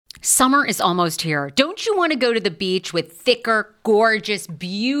Summer is almost here. Don't you want to go to the beach with thicker, gorgeous,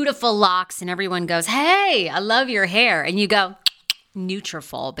 beautiful locks and everyone goes, "Hey, I love your hair." And you go,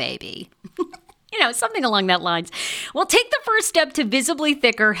 "Nutrafol, baby." Something along that lines. Well, take the first step to visibly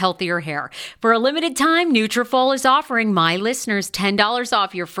thicker, healthier hair. For a limited time, Nutrafol is offering my listeners $10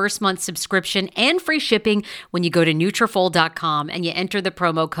 off your first month subscription and free shipping when you go to Nutrafol.com and you enter the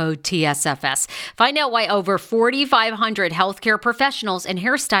promo code TSFS. Find out why over 4,500 healthcare professionals and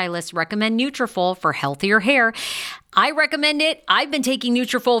hairstylists recommend Nutrafol for healthier hair. I recommend it. I've been taking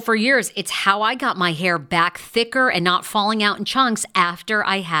Nutrafol for years. It's how I got my hair back thicker and not falling out in chunks after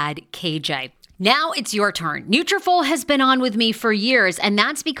I had KJ. Now it's your turn. Nutrafol has been on with me for years, and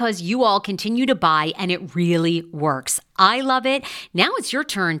that's because you all continue to buy, and it really works. I love it. Now it's your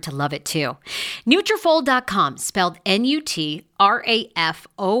turn to love it too. Nutrafol.com, spelled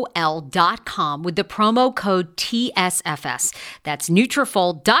Nutrafol.com with the promo code TSFS. That's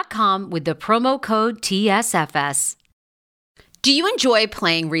Nutrafol.com with the promo code TSFS. Do you enjoy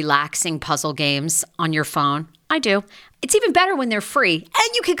playing relaxing puzzle games on your phone? I do. It's even better when they're free, and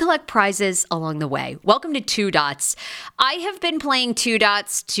you can collect prizes along the way. Welcome to Two Dots. I have been playing Two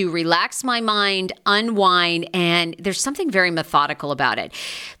Dots to relax my mind, unwind, and there's something very methodical about it.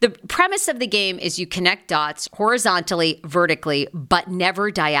 The premise of the game is you connect dots horizontally, vertically, but never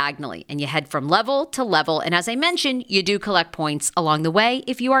diagonally, and you head from level to level. And as I mentioned, you do collect points along the way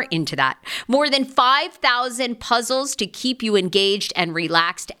if you are into that. More than 5,000 puzzles to keep you engaged and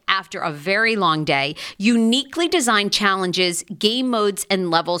relaxed after a very long day. Uniquely designed challenges, game modes, and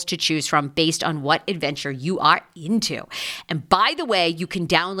levels to choose from based on what adventure you are into. And by the way, you can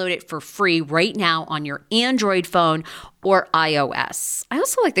download it for free right now on your Android phone or iOS. I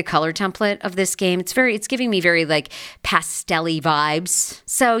also like the color template of this game. It's giving me very pastel-y vibes.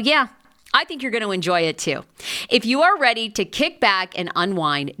 So yeah, I think you're going to enjoy it too. If you are ready to kick back and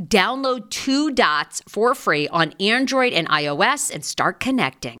unwind, download Two Dots for free on Android and iOS and start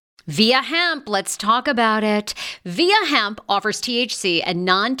connecting. Via Hemp, let's talk about it. Via Hemp offers THC and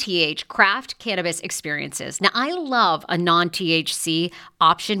non-TH craft cannabis experiences. Now, I love a non-THC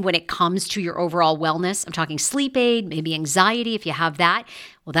option when it comes to your overall wellness. I'm talking sleep aid, maybe anxiety if you have that.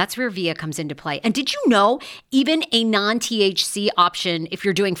 Well, that's where Via comes into play. And did you know even a non-THC option, if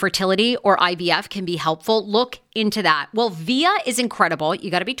you're doing fertility or IVF, can be helpful? Look into that. Well, Via is incredible.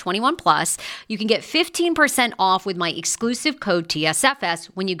 You got to be 21 plus. You can get 15% off with my exclusive code TSFS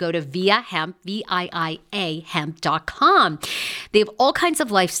when you go to Via Hemp, VIIA hemp.com. They have all kinds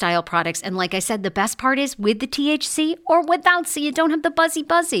of lifestyle products. And like I said, the best part is with the THC or without, so you don't have the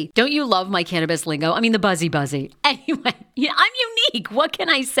buzzy. Don't you love my cannabis lingo? I mean, the buzzy. Anyway, I'm unique. What can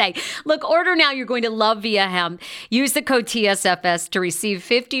I say? Look, order now. You're going to love Via Hemp. Use the code TSFS to receive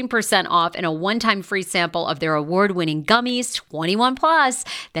 15% off and a one-time free sample of their award-winning gummies, 21 plus.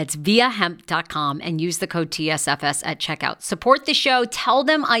 That's viahemp.com, and use the code TSFS at checkout. Support the show. Tell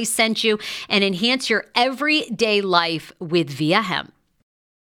them I sent you, and enhance your everyday life with Via Hemp.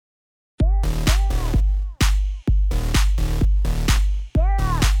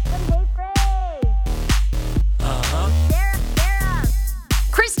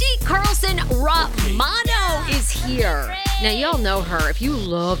 Christy, Carlson, Romano is here. Now, y'all know her if you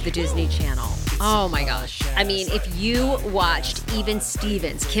love the Disney Channel. Oh my gosh. I mean, if you watched Even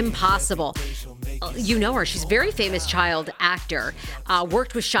Stevens, Kim Possible, you know her. She's a very famous child actor.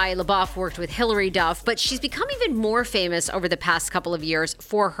 Worked with Shia LaBeouf, worked with Hilary Duff, but she's become even more famous over the past couple of years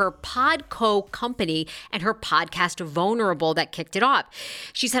for her Podco company and her podcast Vulnerable that kicked it off.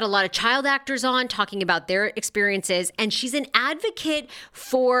 She's had a lot of child actors on talking about their experiences, and she's an advocate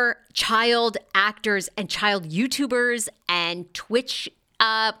for child actors and child YouTubers and Twitch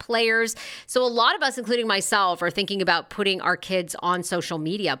players. So a lot of us, including myself, are thinking about putting our kids on social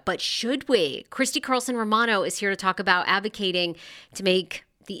media. But should we? Christy, Carlson, Romano is here to talk about advocating to make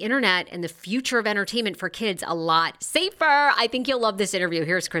the internet and the future of entertainment for kids a lot safer. I think you'll love this interview.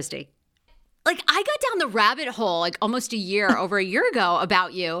 Here's Christy. I got down the rabbit hole almost over a year ago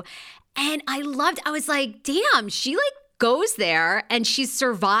about you. And I was like, damn, she goes there and she's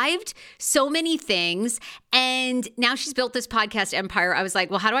survived so many things. And now she's built this podcast empire. I was like,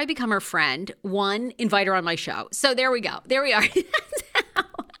 well, how do I become her friend? One, invite her on my show. So there we go. There we are. So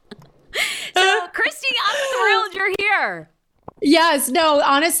Christy, I'm thrilled you're here. Yes. No,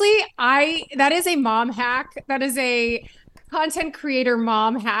 honestly, that is a mom hack. That is a content creator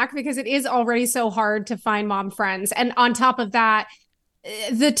mom hack, because it is already so hard to find mom friends. And on top of that,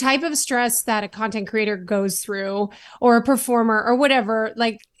 the type of stress that a content creator goes through, or a performer or whatever,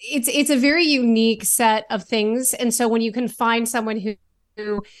 it's a very unique set of things. And so when you can find someone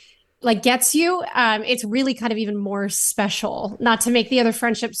who like gets you, it's really kind of even more special. Not to make the other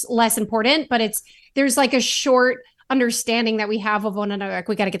friendships less important, but there's like a short understanding that we have of one another. Like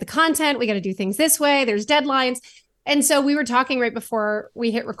we got to get the content, we got to do things this way. There's deadlines, and so we were talking right before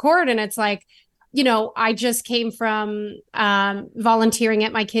we hit record, and it's like, I just came from volunteering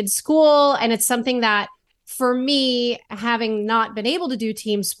at my kid's school, and it's something that for me, having not been able to do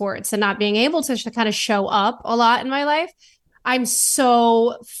team sports and not being able to kind of show up a lot in my life, I'm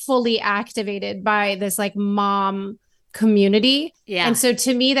so fully activated by this like mom community. Yeah. And so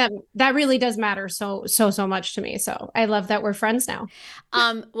to me, that really does matter so much to me. So I love that we're friends now.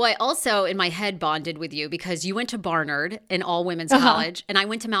 Well, I also in my head bonded with you because you went to Barnard, an all women's college, and I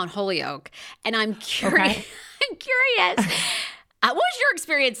went to Mount Holyoke. And I'm curious. Okay. I'm curious. What was your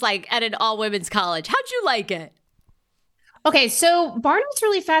experience like at an all women's college? How'd you like it? Okay, so Barnard's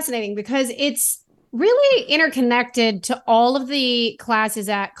really fascinating because it's really interconnected to all of the classes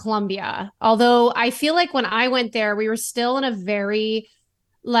at Columbia. Although I feel like when I went there, we were still in a very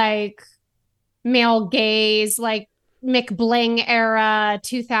like male gaze, like McBling era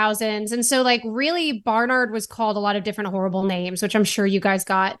 2000s. And so like really Barnard was called a lot of different horrible names, which I'm sure you guys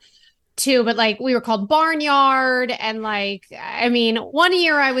got too, but like we were called Barnyard. And like, I mean, one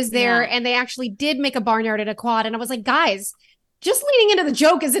year I was there and they actually did make a barnyard at a quad. And I was like, guys, just leading into the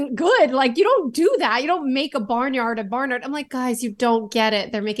joke isn't good. Like, you don't do that. You don't make a barnyard a barnyard. I'm like, guys, you don't get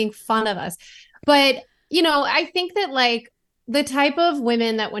it. They're making fun of us. But, I think that like the type of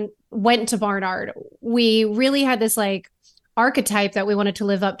women that went to Barnard, we really had this like archetype that we wanted to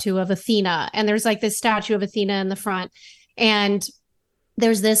live up to of Athena. And there's like this statue of Athena in the front. And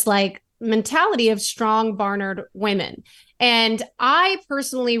there's this like mentality of strong Barnard women. And I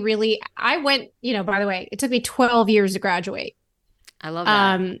personally I went, by the way, it took me 12 years to graduate. I love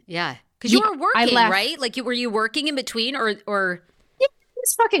that. Yeah. Because you were working, right? Like, were you working in between or? Yeah, I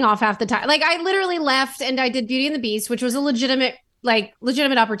was fucking off half the time. Like, I literally left and I did Beauty and the Beast, which was a legitimate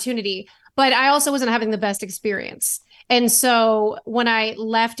opportunity. But I also wasn't having the best experience. And so when I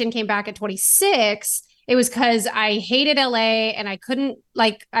left and came back at 26, it was because I hated LA and I couldn't,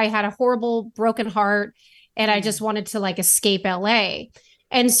 like, I had a horrible broken heart and I just wanted to like escape LA.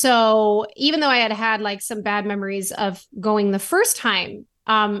 And so even though I had like some bad memories of going the first time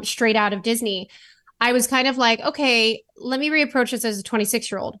straight out of Disney, I was kind of like, okay, let me reapproach this as a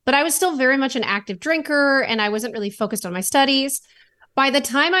 26-year-old. But I was still very much an active drinker and I wasn't really focused on my studies. By the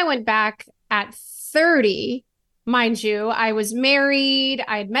time I went back at 30, mind you, I was married.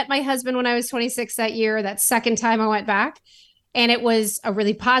 I had met my husband when I was 26 that year, that second time I went back. And it was a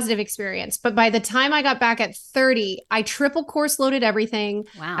really positive experience. But by the time I got back at 30, I triple course loaded everything.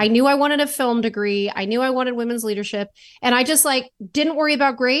 Wow. I knew I wanted a film degree. I knew I wanted women's leadership. And I just like didn't worry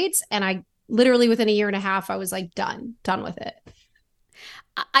about grades. And I literally within a year and a half, I was like done with it.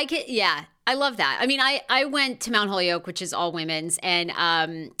 I love that. I mean, I went to Mount Holyoke, which is all women's,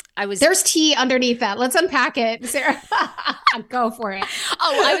 and there's tea underneath that. Let's unpack it, Sarah. Go for it.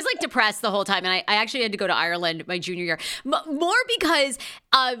 Oh, I was like depressed the whole time, and I actually had to go to Ireland my junior year, more because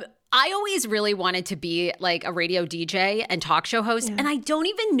I always really wanted to be like a radio DJ and talk show host, and I don't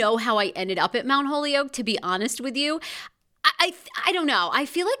even know how I ended up at Mount Holyoke, to be honest with you. I don't know. I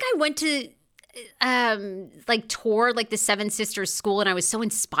feel like I went to like toured like the Seven Sisters school and I was so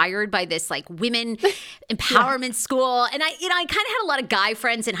inspired by this like women empowerment school, and I kind of had a lot of guy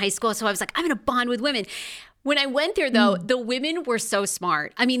friends in high school, so I was like, I'm gonna bond with women. When I went there, though, the women were so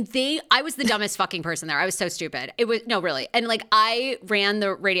smart. I mean, I was the dumbest fucking person there. I was so stupid. No, really. And like, I ran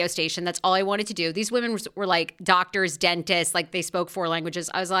the radio station. That's all I wanted to do. These women were like doctors, dentists, like they spoke 4 languages.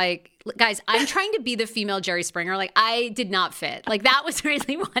 I was like, guys, I'm trying to be the female Jerry Springer. Like, I did not fit. Like, that was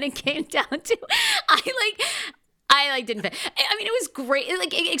really what it came down to. I didn't fit. I mean, it was great.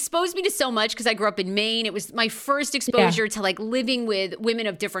 It exposed me to so much because I grew up in Maine. It was my first exposure to like living with women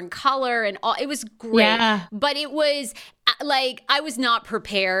of different color and all. It was great. Yeah. But it was like, I was not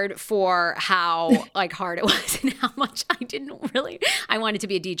prepared for how like hard it was and how much I wanted to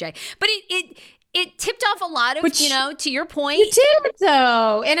be a DJ. But it tipped off a lot of, to your point. You did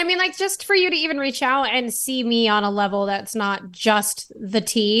though. And I mean, like, just for you to even reach out and see me on a level that's not just the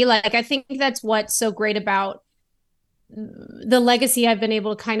tea. Like, I think that's what's so great about the legacy I've been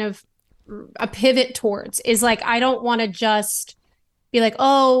able to kind of pivot towards is like, I don't want to just be like,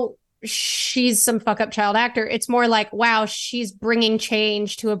 oh, she's some fuck up child actor. It's more like, wow, she's bringing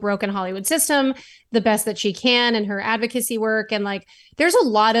change to a broken Hollywood system the best that she can in her advocacy work. And like, there's a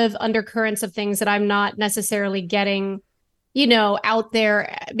lot of undercurrents of things that I'm not necessarily getting, out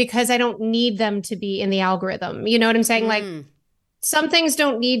there because I don't need them to be in the algorithm. You know what I'm saying? Like, some things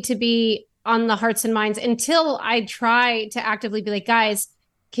don't need to be on the hearts and minds until I try to actively be like, guys,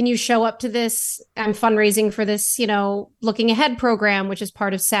 can you show up to this? I'm fundraising for this, looking ahead program, which is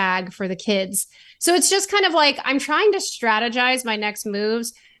part of SAG for the kids. So it's just kind of like, I'm trying to strategize my next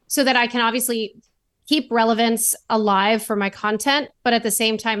moves so that I can obviously keep relevance alive for my content, but at the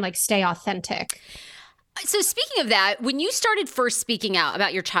same time, like stay authentic. So speaking of that, when you started first speaking out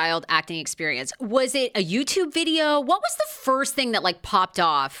about your child acting experience, was it a YouTube video? What was the first thing that like popped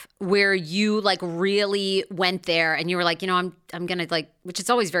off where you like really went there and you were like, I'm going to like, which is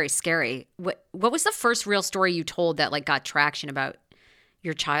always very scary. What was the first real story you told that like got traction about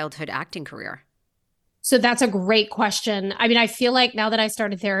your childhood acting career? So that's a great question. I mean, I feel like now that I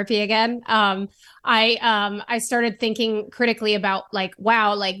started therapy again, I started thinking critically about like,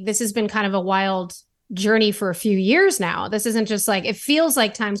 wow, like this has been kind of a wild journey for a few years now. This isn't just like, it feels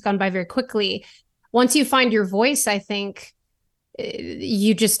like time's gone by very quickly. Once you find your voice, I think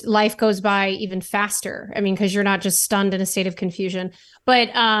life goes by even faster. I mean, because you're not just stunned in a state of confusion. But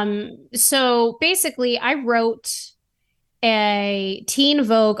so basically I wrote a Teen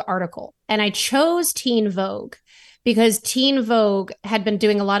Vogue article, and I chose Teen Vogue because Teen Vogue had been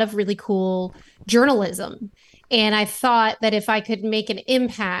doing a lot of really cool journalism. And I thought that if I could make an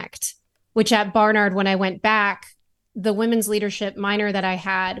impact, which at Barnard, when I went back, the women's leadership minor that I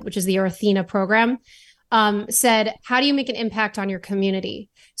had, which is the Athena program, said, how do you make an impact on your community?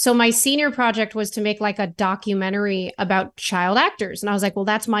 So my senior project was to make like a documentary about child actors. And I was like, well,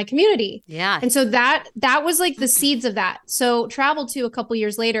 that's my community. Yeah. And so that was like the seeds of that. So traveled to a couple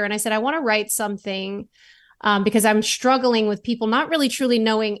years later, and I said, I want to write something because I'm struggling with people not really truly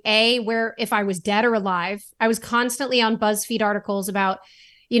knowing where, if I was dead or alive. I was constantly on BuzzFeed articles about,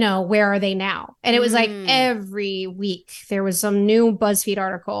 where are they now? And it was like every week there was some new BuzzFeed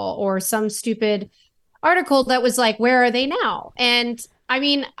article or some stupid article that was like, where are they now? And I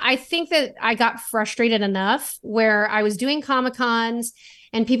mean, I think that I got frustrated enough where I was doing Comic-Cons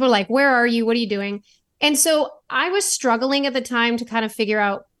and people are like, where are you? What are you doing? And so I was struggling at the time to kind of figure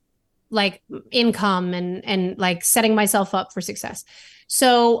out like income and like setting myself up for success.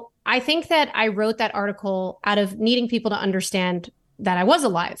 So I think that I wrote that article out of needing people to understand that I was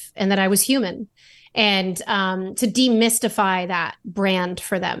alive and that I was human, and to demystify that brand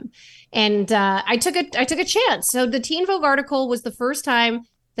for them. And I took a chance. So the Teen Vogue article was the first time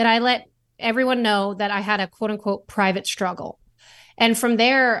that I let everyone know that I had a quote unquote private struggle. And from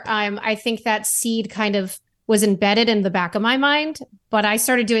there, I think that seed kind of was embedded in the back of my mind, but I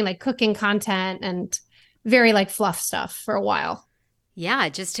started doing like cooking content and very like fluff stuff for a while. Yeah,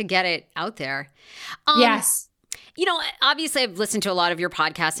 just to get it out there. Yes. Obviously I've listened to a lot of your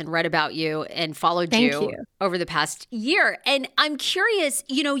podcasts and read about you and followed you over the past year. And I'm curious,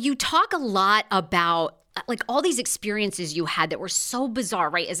 you talk a lot about like all these experiences you had that were so bizarre,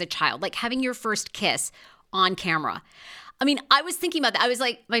 right? As a child, like having your first kiss on camera. I mean, I was thinking about that. I was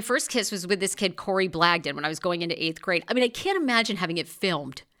like, my first kiss was with this kid, Corey Blagden, when I was going into 8th grade. I mean, I can't imagine having it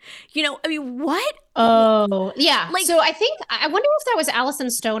filmed. What? Oh, yeah. Like, so I wonder if that was Allison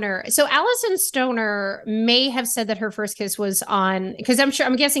Stoner. So Allison Stoner may have said that her first kiss was on, because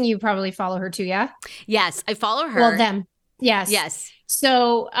I'm guessing you probably follow her too, yeah? Yes, I follow her. Well, them. Yes. Yes.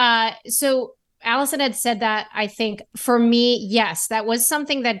 So Allison had said that, I think for me, yes, that was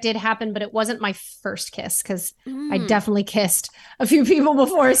something that did happen, but it wasn't my first kiss because I definitely kissed a few people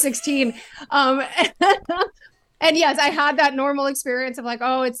before 16. And yes, I had that normal experience of like,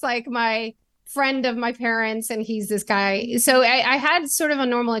 oh, it's like my friend of my parents and he's this guy. So I had sort of a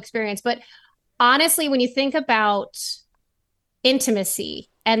normal experience. But honestly, when you think about intimacy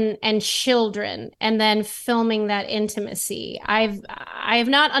and children and then filming that intimacy, I have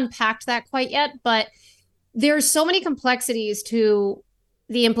not unpacked that quite yet, but there's so many complexities to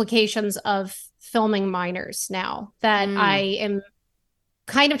the implications of filming minors now that I am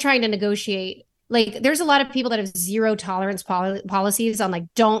kind of trying to negotiate. Like, there's a lot of people that have zero tolerance policies on like,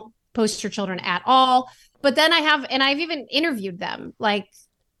 don't post your children at all. But then I've even interviewed them. Like,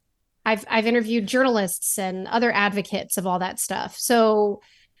 I've interviewed journalists and other advocates of all that stuff. So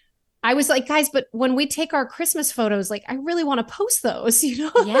I was like, guys, but when we take our Christmas photos, like, I really want to post those, Yeah,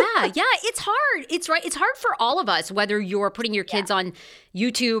 it's hard. It's right. It's hard for all of us, whether you're putting your kids on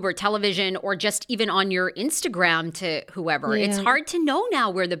YouTube or television or just even on your Instagram to whoever. Yeah. It's hard to know now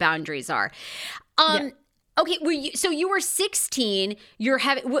where the boundaries are. Okay, so you were 16. You're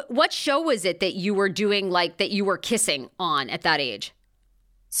having what show was it that you were doing, like that you were kissing on at that age?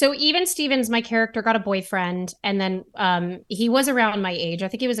 So Even Stevens, my character, got a boyfriend, and then he was around my age. I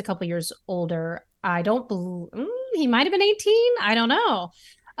think he was a couple years older. I don't believe he might have been 18. I don't know.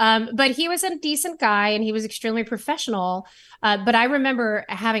 But he was a decent guy and he was extremely professional. But I remember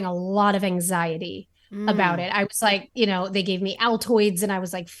having a lot of anxiety about it. I was like, they gave me Altoids and I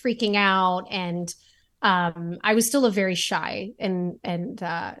was like freaking out. And I was still a very shy and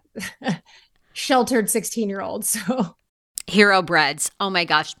sheltered 16-year-old. So Hero breads. Oh my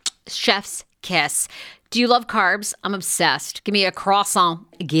gosh. Chef's kiss. Do you love carbs? I'm obsessed. Give me a croissant.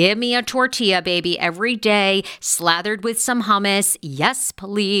 Give me a tortilla, baby, every day, slathered with some hummus. Yes,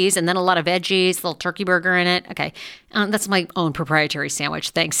 please. And then a lot of veggies, a little turkey burger in it. Okay. That's my own proprietary sandwich.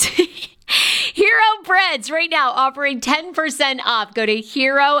 Thanks. Hero Breads right now offering 10% off. Go to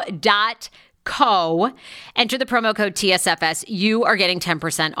hero.co. Enter the promo code TSFS. You are getting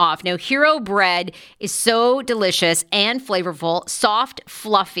 10% off. Now, Hero Bread is so delicious and flavorful, soft,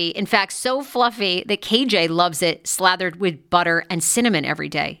 fluffy. In fact, so fluffy that KJ loves it slathered with butter and cinnamon every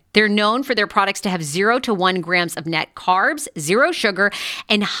day. They're known for their products to have 0 to 1 grams of net carbs, 0 sugar,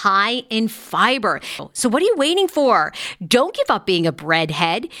 and high in fiber. So what are you waiting for? Don't give up being a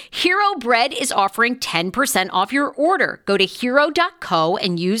breadhead. Hero Bread is offering 10% off your order. Go to hero.co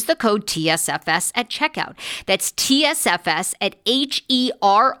and use the code TSFS at checkout. That's TSFS at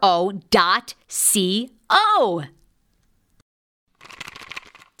HERO.CO.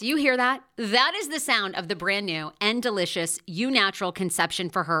 Do you hear that? That is the sound of the brand new and delicious Eu Natural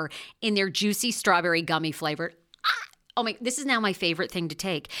Conception for Her in their juicy strawberry gummy flavor. Oh my, this is now my favorite thing to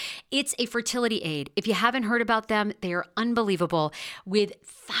take. It's a fertility aid. If you haven't heard about them, they are unbelievable with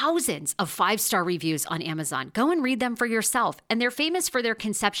thousands of 5-star reviews on Amazon. Go and read them for yourself. And they're famous for their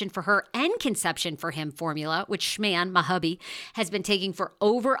Conception for Her and Conception for Him formula, which Schman, my hubby, has been taking for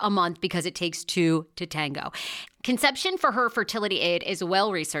over a month because it takes 2 to tango. Conception for Her fertility aid is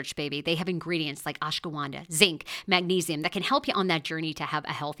well-researched, baby. They have ingredients like ashwagandha, zinc, magnesium that can help you on that journey to have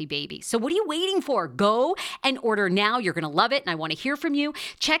a healthy baby. So what are you waiting for? Go and order now. You're going to love it, and I want to hear from you.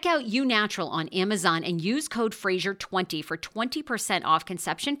 Check out Eu Natural on Amazon and use code Fraser20 for 20% off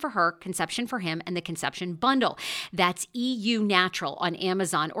Conception for Her, Conception for Him, and the Conception Bundle. That's EU Natural on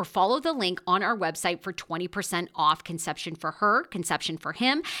Amazon, or follow the link on our website for 20% off Conception for Her, Conception for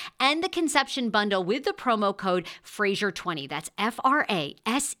Him, and the Conception Bundle with the promo code Fraser20. That's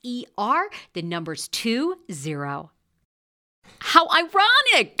Fraser, the numbers 20. How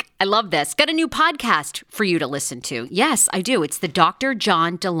ironic. I love this. Got a new podcast for you to listen to. Yes, I do. It's the Dr.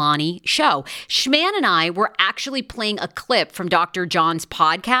 John Delaney Show. Schman and I were actually playing a clip from Dr. John's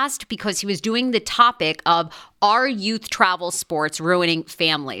podcast because he was doing the topic of are youth travel sports ruining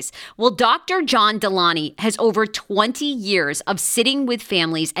families? Well, Dr. John Delaney has over 20 years of sitting with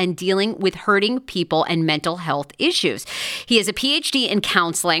families and dealing with hurting people and mental health issues. He has a PhD in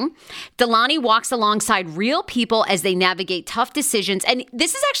counseling. Delaney walks alongside real people as they navigate tough decisions. And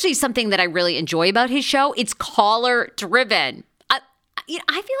this is actually something that I really enjoy about his show. It's caller driven.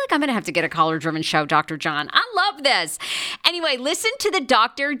 I feel like I'm going to have to get a caller-driven show, Dr. John. I love this. Anyway, listen to the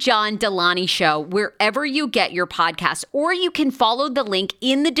Dr. John Delaney Show wherever you get your podcasts, or you can follow the link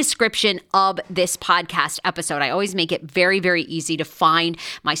in the description of this podcast episode. I always make it very, very easy to find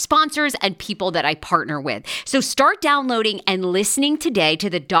my sponsors and people that I partner with. So start downloading and listening today to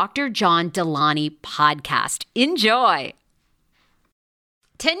the Dr. John Delaney podcast. Enjoy.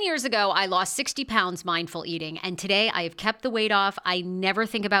 10 years ago, I lost 60 pounds mindful eating, and today I have kept the weight off. I never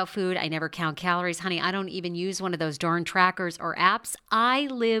think about food. I never count calories. Honey, I don't even use one of those darn trackers or apps. I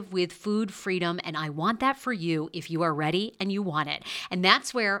live with food freedom, and I want that for you if you are ready and you want it. And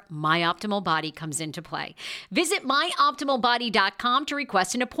that's where My Optimal Body comes into play. Visit myoptimalbody.com to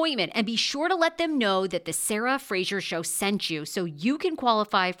request an appointment, and be sure to let them know that the Sarah Fraser Show sent you so you can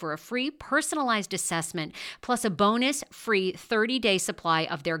qualify for a free personalized assessment plus a bonus free 30-day supply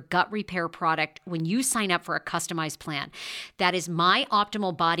of their gut repair product when you sign up for a customized plan. That is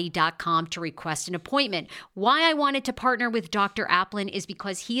myoptimalbody.com to request an appointment. Why I wanted to partner with Dr. Applin is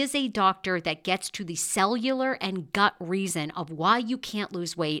because he is a doctor that gets to the cellular and gut reason of why you can't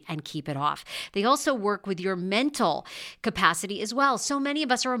lose weight and keep it off. They also work with your mental capacity as well. So many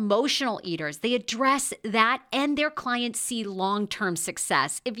of us are emotional eaters. They address that, and their clients see long-term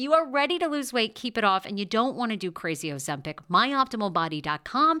success. If you are ready to lose weight, keep it off, and you don't want to do crazy Ozempic, myoptimalbody.com,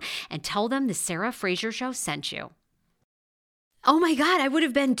 and tell them the Sarah Fraser Show sent you. Oh my God, I would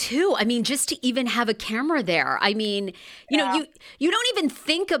have been too. I mean, just to even have a camera there. I mean, you know, you don't even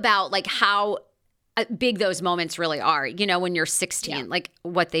think about like how big those moments really are, you know, when you're 16, like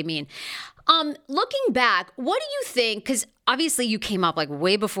what they mean. Looking back, what do you think? Because obviously you came up like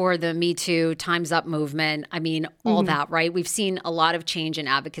way before the Me Too, Time's Up movement. I mean, all that, right? We've seen a lot of change in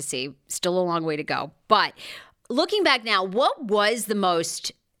advocacy, still a long way to go. But looking back now, what was the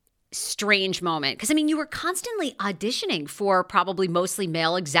most strange moment? Because, I mean, you were constantly auditioning for probably mostly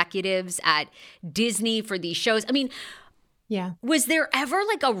male executives at Disney for these shows. I mean, Yeah. Was there ever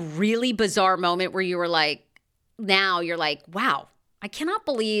like a really bizarre moment where you were like, now you're like, wow, I cannot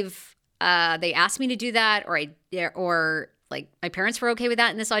believe they asked me to do that, or like my parents were okay with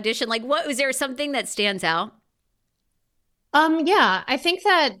that in this audition? Like, what was there something that stands out? Yeah, I think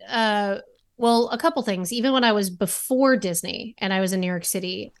that well, a couple things. Even when I was before Disney and I was in New York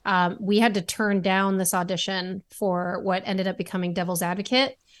City, we had to turn down this audition for what ended up becoming Devil's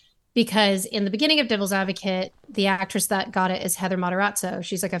Advocate, because in the beginning of Devil's Advocate, the actress that got it is Heather Matarazzo.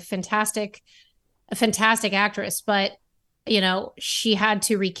 She's like a fantastic actress, but she had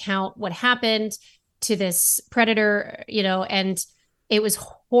to recount what happened to this predator, and it was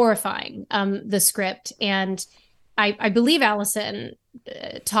horrifying, the script. And I believe Allison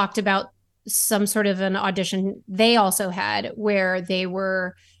talked about some sort of an audition they also had where they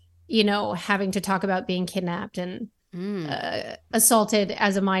were, having to talk about being kidnapped and assaulted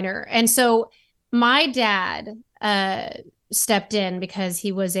as a minor. And so my dad stepped in because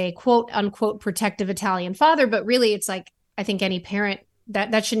he was a quote unquote protective Italian father, but really it's like, I think any parent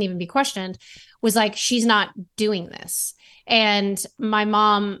that shouldn't even be questioned, was like, she's not doing this. And my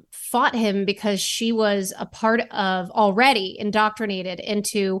mom fought him because she was a part of, already indoctrinated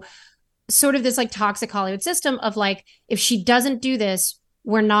into sort of this like toxic Hollywood system of like, if she doesn't do this,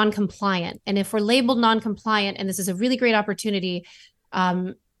 we're non-compliant. And if we're labeled non-compliant, and this is a really great opportunity,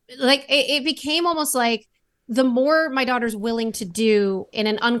 like it became almost like, the more my daughter's willing to do in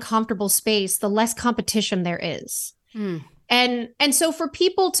an uncomfortable space, the less competition there is. And so for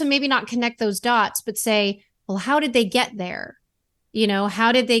people to maybe not connect those dots, but say, well, how did they get there?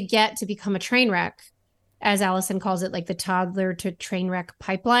 How did they get to become a train wreck? As Allison calls it, like the toddler to train wreck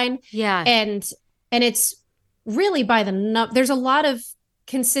pipeline. Yeah. And it's really by there's a lot of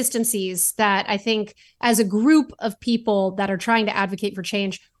consistencies that I think as a group of people that are trying to advocate for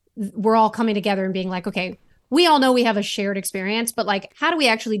change, we're all coming together and being like, okay, we all know we have a shared experience, but like, how do we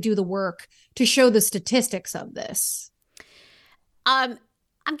actually do the work to show the statistics of this? I'm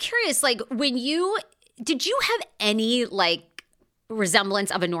curious, like did you have any like resemblance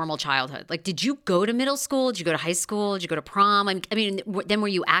of a normal childhood? Like, did you go to middle school? Did you go to high school? Did you go to prom? I mean, then were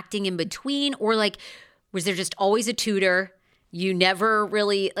you acting in between, or like, was there just always a tutor? You never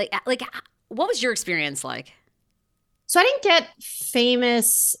really like, what was your experience like? So I didn't get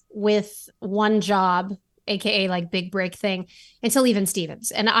famous with one job, AKA like big break thing, until Even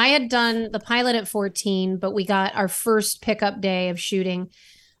Stevens. And I had done the pilot at 14, but we got our first pickup day of shooting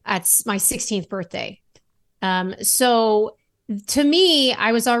at my 16th birthday. So to me,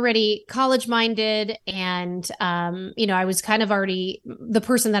 I was already college minded, and, I was kind of already the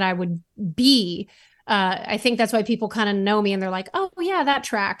person that I would be. I think that's why people kind of know me and they're like, oh yeah, that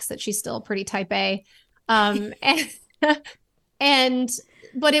tracks, that she's still pretty type A. And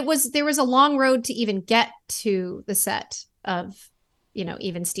but there was a long road to even get to the set of,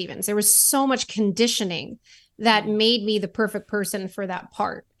 Even Stevens. There was so much conditioning that made me the perfect person for that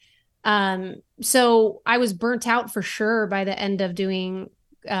part. So I was burnt out for sure by the end of doing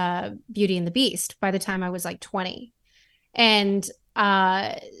Beauty and the Beast by the time I was like 20. And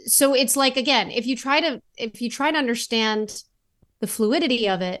so it's like, again, if you try to understand the fluidity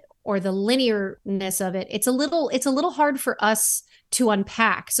of it or the linearness of it, it's a little hard for us to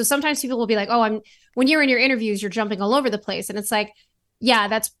unpack. So sometimes people will be like, oh, when you're in your interviews, you're jumping all over the place. And it's like, yeah,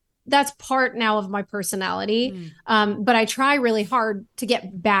 that's part now of my personality. But I try really hard to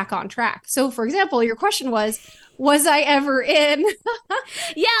get back on track. So for example, your question was I ever in?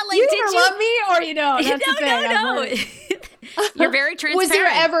 Yeah. Like, you either love me or you don't. That's no. You're very transparent. Was there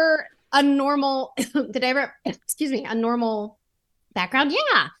ever a normal, a normal background?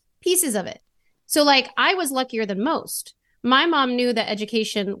 Yeah. Pieces of it. So like, I was luckier than most. My mom knew that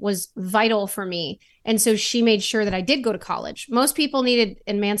education was vital for me. And so she made sure that I did go to college. Most people needed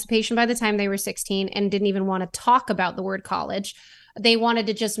emancipation by the time they were 16 and didn't even want to talk about the word college. They wanted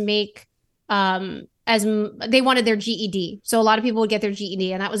to just make, they wanted their GED. So a lot of people would get their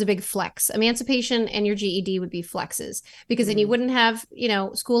GED, and that was a big flex. Emancipation and your GED would be flexes, because then you wouldn't have,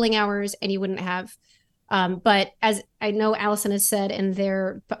 schooling hours, and you wouldn't have, but as I know Allison has said in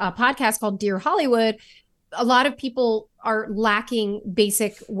their podcast called Dear Hollywood, a lot of people are lacking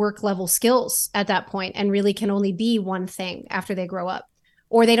basic work level skills at that point and really can only be one thing after they grow up,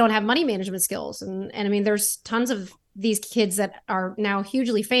 or they don't have money management skills. And I mean, there's tons of these kids that are now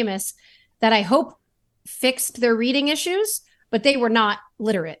hugely famous that I hope fixed their reading issues, but they were not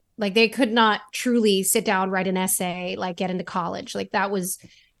literate. Like, they could not truly sit down, write an essay, like get into college. Like that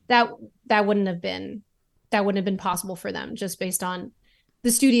wouldn't have been possible for them, just based on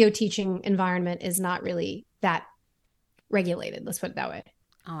the studio teaching environment is not really that regulated. Let's put it that way.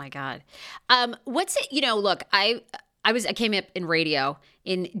 Oh my God. What's it, look, I came up in radio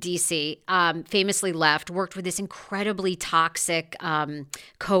in DC, famously left, worked with this incredibly toxic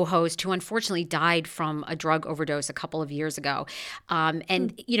co-host who unfortunately died from a drug overdose a couple of years ago.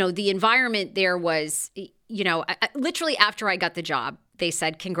 And, the environment there was, literally after I got the job, they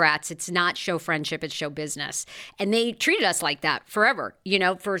said, congrats, it's not show friendship, it's show business. And they treated us like that forever,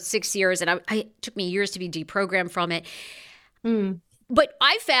 for 6 years. And it took me years to be deprogrammed from it. But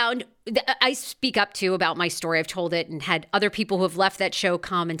I found that I speak up too about my story. I've told it and had other people who have left that show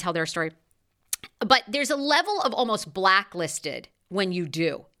come and tell their story. But there's a level of almost blacklisted when you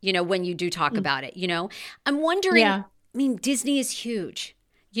do talk about it, I'm wondering, I mean, Disney is huge,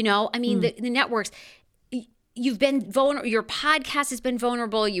 the networks, you've been vulnerable, your podcast has been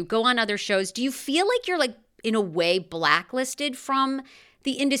vulnerable, you go on other shows. Do you feel like you're like in a way blacklisted from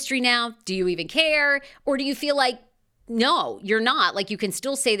the industry now? Do you even care? Or do you feel like, no, you're not. Like you can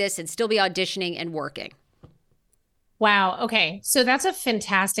still say this and still be auditioning and working. Wow. Okay. So that's a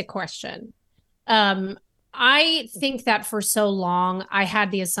fantastic question. I think that for so long, I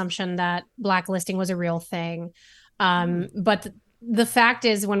had the assumption that blacklisting was a real thing. But the fact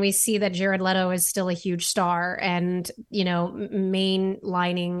is, when we see that Jared Leto is still a huge star and,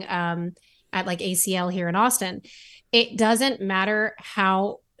 mainlining at like ACL here in Austin, it doesn't matter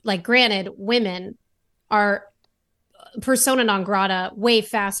how, like, granted, women are persona non grata way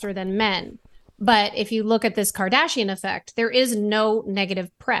faster than men. But if you look at this Kardashian effect, there is no negative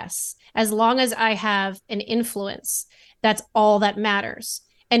press. As long as I have an influence, that's all that matters.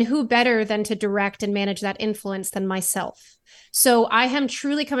 And who better than to direct and manage that influence than myself? So I am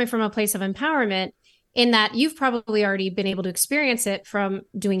truly coming from a place of empowerment in that you've probably already been able to experience it from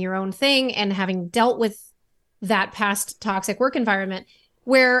doing your own thing and having dealt with that past toxic work environment,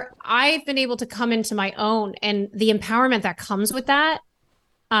 where I've been able to come into my own, and the empowerment that comes with that.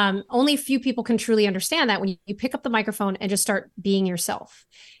 Only a few people can truly understand that when you pick up the microphone and just start being yourself.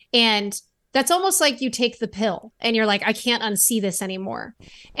 And that's almost like you take the pill and you're like, I can't unsee this anymore.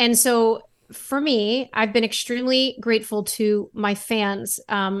 And so for me, I've been extremely grateful to my fans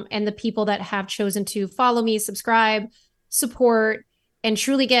and the people that have chosen to follow me, subscribe, support, and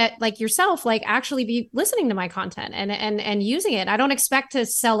truly get, like yourself, like actually be listening to my content and using it. I don't expect to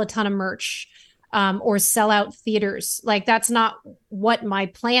sell a ton of merch or sell out theaters. Like that's not what my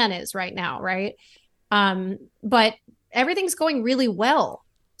plan is right now. Right. But everything's going really well.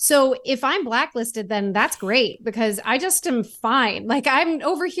 So if I'm blacklisted, then that's great because I just am fine. Like I'm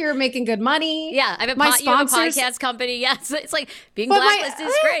over here making good money. Yeah. I have you have a podcast company. Yes. It's like being blacklisted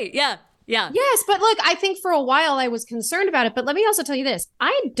is great. Yeah. Yeah. Yes. But look, I think for a while I was concerned about it. But let me also tell you this.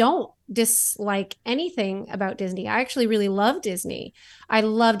 I don't dislike anything about Disney. I actually really love Disney. I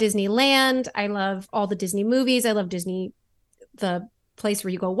love Disneyland. I love all the Disney movies. I love Disney, the place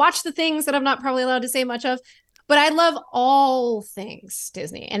where you go watch the things that I'm not probably allowed to say much of. But I love all things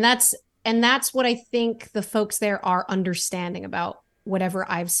Disney. And that's what I think the folks there are understanding about whatever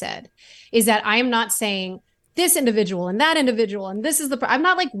I've said, is that I am not saying this individual and that individual, and this is I'm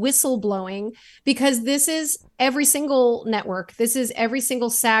not like whistleblowing, because this is every single network. This is every single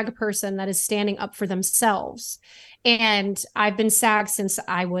SAG person that is standing up for themselves. And I've been SAG since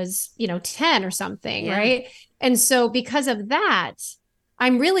I was, 10 or something. Yeah. Right. And so because of that,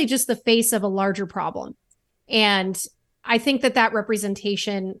 I'm really just the face of a larger problem. And I think that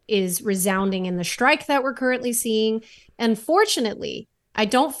representation is resounding in the strike that we're currently seeing. And fortunately, I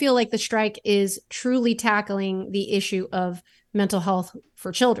don't feel like the strike is truly tackling the issue of mental health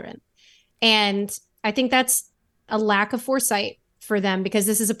for children. And I think that's a lack of foresight for them, because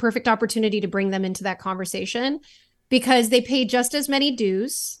this is a perfect opportunity to bring them into that conversation, because they pay just as many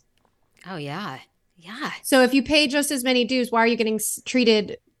dues. Oh, yeah. Yeah. So if you pay just as many dues, why are you getting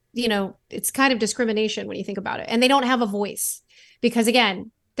treated? It's kind of discrimination when you think about it. And they don't have a voice because,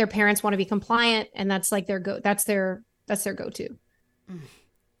 again, their parents want to be compliant, and that's like that's their go-to.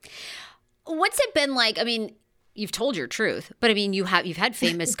 What's it been like? I mean, you've told your truth, but I mean, you've had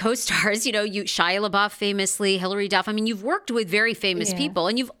famous co-stars, Shia LaBeouf famously, Hilary Duff. I mean, you've worked with very famous people,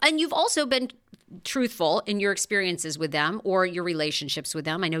 and you've also been truthful in your experiences with them or your relationships with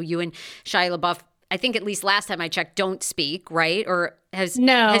them. I know you and Shia LaBeouf, I think at least last time I checked, don't speak, right? Or has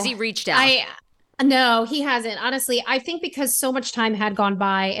he reached out? No, he hasn't. Honestly, I think because so much time had gone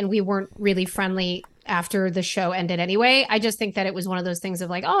by and we weren't really friendly after the show ended anyway. I just think that it was one of those things of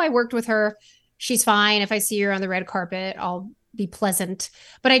like, oh, I worked with her. She's fine. If I see her on the red carpet, I'll be pleasant.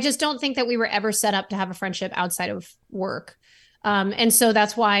 But I just don't think that we were ever set up to have a friendship outside of work. And so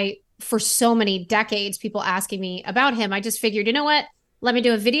that's why for so many decades, people asking me about him, I just figured, you know what? Let me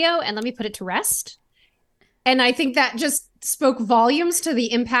do a video and let me put it to rest. And I think that just spoke volumes to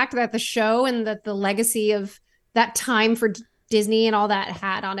the impact that the show and that the legacy of that time for Disney and all that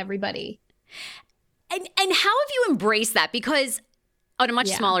had on everybody. And how have you embraced that? Because on a much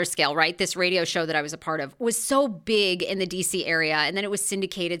smaller scale, right? This radio show that I was a part of was so big in the DC area, and then it was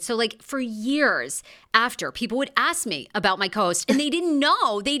syndicated. So like for years after, people would ask me about my co-host, and they didn't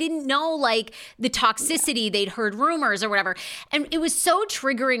know. They didn't know like the toxicity. They'd heard rumors or whatever. And it was so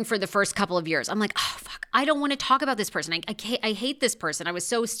triggering for the first couple of years. I'm like, oh, fuck, I don't want to talk about this person. I hate this person. I was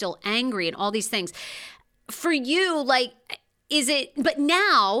so still angry and all these things. For you, like... Is it, but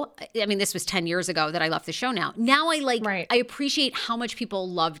now, I mean, this was 10 years ago that I left the show now. Now I appreciate how much people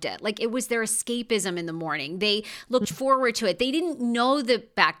loved it. Like it was their escapism in the morning. They looked forward to it. They didn't know the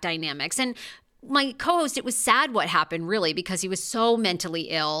back dynamics. And my co-host, it was sad what happened really because he was so mentally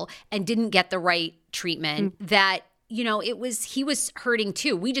ill and didn't get the right treatment that, you know, he was hurting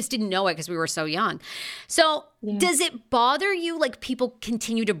too. We just didn't know it because we were so young. So does it bother you like people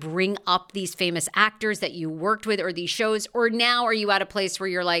continue to bring up these famous actors that you worked with or these shows? Or now are you at a place where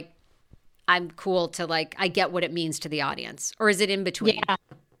you're like, I'm cool to like, I get what it means to the audience? Or is it in between? Yeah.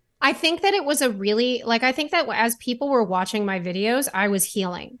 I think that it was I think that as people were watching my videos, I was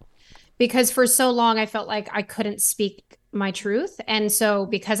healing. Because for so long, I felt like I couldn't speak my truth. And so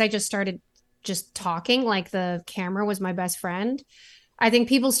because I just started just talking like the camera was my best friend, I think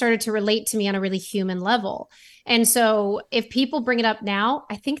people started to relate to me on a really human level. And so if people bring it up now,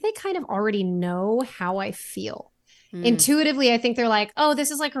 I think they kind of already know how I feel. Intuitively, I think they're like, oh, this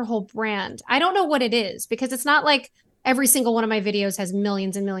is like her whole brand. I don't know what it is because it's not like every single one of my videos has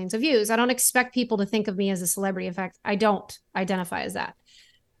millions and millions of views. I don't expect people to think of me as a celebrity. In fact, I don't identify as that.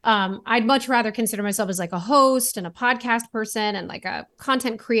 I'd much rather consider myself as like a host and a podcast person and like a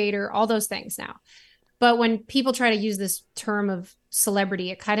content creator, all those things now. But when people try to use this term of celebrity,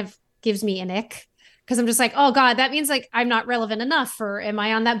 it kind of gives me an ick because I'm just like, oh God, that means like I'm not relevant enough, or am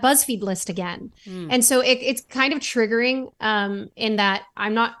I on that BuzzFeed list again? And so it's kind of triggering in that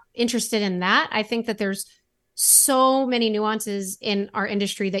I'm not interested in that. I think that there's so many nuances in our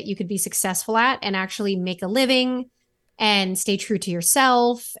industry that you could be successful at and actually make a living and stay true to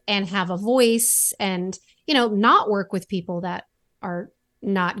yourself and have a voice and, you know, not work with people that are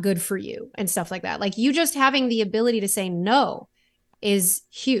not good for you and stuff like that. Like you just having the ability to say no is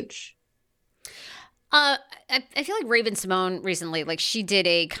huge. I feel like Raven-Symoné recently, like she did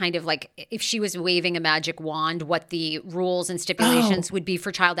a kind of like if she was waving a magic wand, what the rules and stipulations would be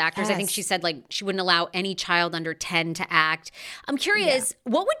for child actors. I think she said like she wouldn't allow any child under 10 to act. I'm curious,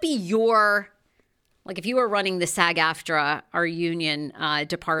 what would be your... Like if you were running the SAG-AFTRA, our union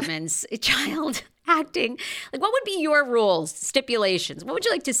department's child acting, like what would be your rules, stipulations? What would you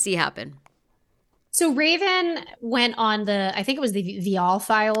like to see happen? So Raven went on I think it was the Viall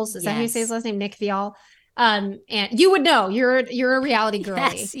files. Is that how you say his last name? Nick Viall. And you would know, you're a reality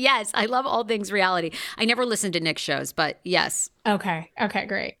girly. Yes. I love all things reality. I never listened to Nick's shows, but yes. Okay,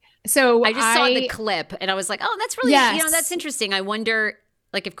 great. So I just saw the clip and I was like, oh, that's really, you know, that's interesting. I wonder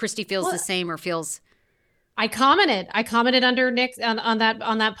like if Christy feels the same or feels... I commented under Nick on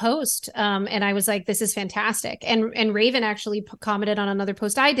that post. And I was like, this is fantastic. And Raven actually commented on another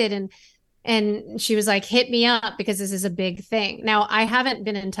post I did. And she was like, hit me up because this is a big thing. Now I haven't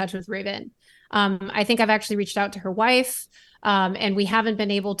been in touch with Raven. I think I've actually reached out to her wife. And we haven't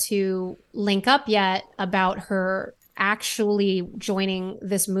been able to link up yet about her actually joining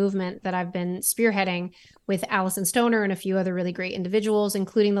this movement that I've been spearheading with Allison Stoner and a few other really great individuals,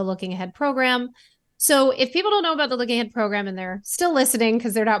 including the Looking Ahead program. So if people don't know about the Looking Ahead program and they're still listening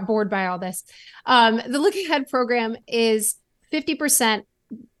because they're not bored by all this, the Looking Ahead program is 50%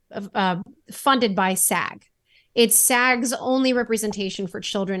 funded by SAG. It's SAG's only representation for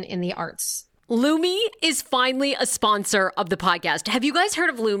children in the arts. Lumi is finally a sponsor of the podcast. Have you guys heard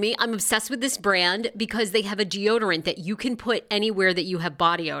of Lumi? I'm obsessed with this brand because they have a deodorant that you can put anywhere that you have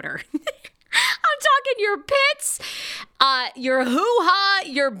body odor. I'm talking your pits, your hoo-ha,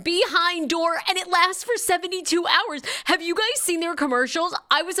 your behind door, and it lasts for 72 hours. Have you guys seen their commercials?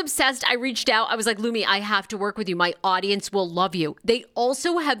 I was obsessed. I reached out. I was like, Lumi, I have to work with you. My audience will love you. They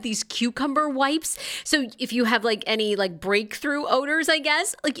also have these cucumber wipes. So if you have like any like breakthrough odors, I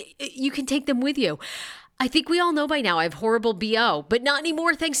guess, like you can take them with you. I think we all know by now I have horrible BO, but not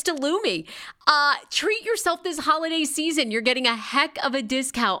anymore thanks to Lumi. Treat yourself this holiday season. You're getting a heck of a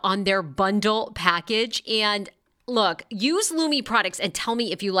discount on their bundle package. And look, use Lumi products and tell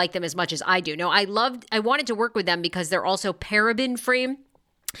me if you like them as much as I do. No, I wanted to work with them because they're also paraben free.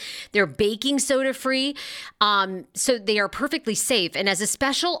 They're baking soda free, so they are perfectly safe. And as a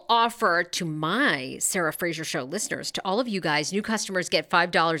special offer to my Sarah Fraser Show listeners, to all of you guys, new customers get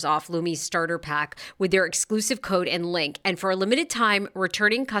 $5 off Lumi's starter pack with their exclusive code and link. And for a limited time,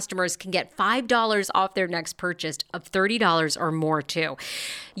 returning customers can get $5 off their next purchase of $30 or more too.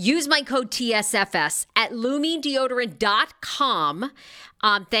 Use my code TSFS at lumideodorant.com.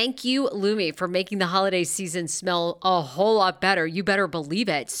 Thank you, Lumi, for making the holiday season smell a whole lot better. You better believe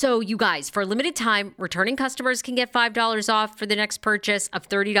it. So you guys, for a limited time, returning customers can get $5 off for the next purchase of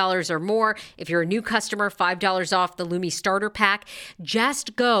 $30 or more. If you're a new customer, $5 off the Lumi starter pack.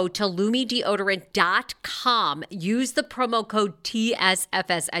 Just go to lumideodorant.com. Use the promo code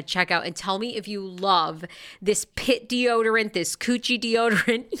TSFS at checkout and tell me if you love this pit deodorant, this coochie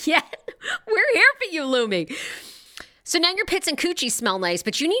deodorant. Yeah, we're here for you, Lumi. So now your pits and coochie smell nice,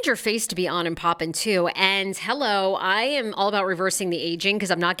 but you need your face to be on and popping too. And hello, I am all about reversing the aging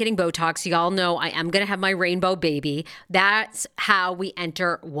because I'm not getting Botox. You all know I am going to have my rainbow baby. That's how we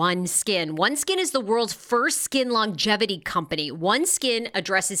enter OneSkin. OneSkin is the world's first skin longevity company. OneSkin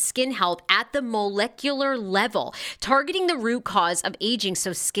addresses skin health at the molecular level, targeting the root cause of aging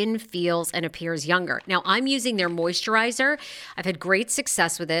so skin feels and appears younger. Now, I'm using their moisturizer. I've had great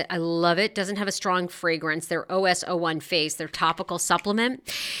success with it. I love it. Doesn't have a strong fragrance. Their OS01 face, their topical supplement.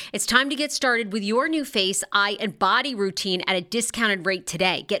 It's time to get started with your new face, eye, and body routine at a discounted rate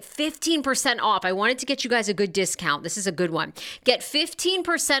today. Get 15% off. I wanted to get you guys a good discount. This is a good one. Get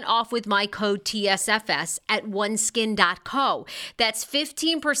 15% off with my code TSFS at oneskin.co. That's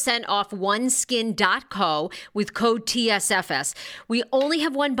 15% off oneskin.co with code TSFS. We only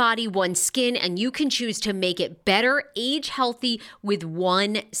have one body, one skin, and you can choose to make it better, age healthy with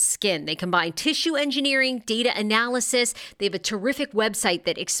OneSkin. They combine tissue engineering, data analysis. They have a terrific website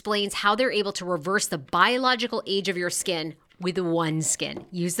that explains how they're able to reverse the biological age of your skin with OneSkin.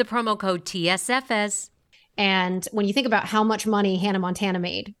 Use the promo code TSFS. And when you think about how much money Hannah Montana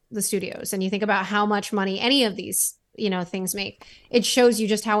made, the studios, and you think about how much money any of these, things make, it shows you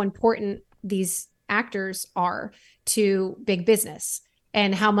just how important these actors are to big business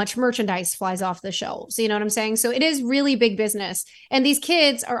and how much merchandise flies off the shelves. You know what I'm saying? So it is really big business. And these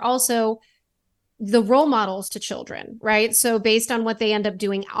kids are also the role models to children, right? So based on what they end up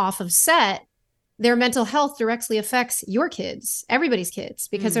doing off of set, their mental health directly affects your kids, everybody's kids,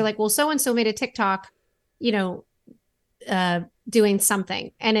 because they're like, well, so-and-so made a TikTok, doing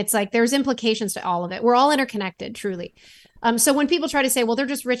something. And it's like, there's implications to all of it. We're all interconnected, truly. So when people try to say, well, they're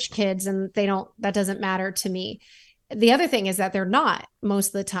just rich kids and that doesn't matter to me. The other thing is that they're not most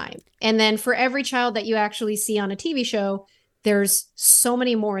of the time. And then for every child that you actually see on a TV show, there's so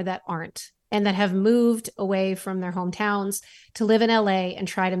many more that aren't, and that have moved away from their hometowns to live in LA and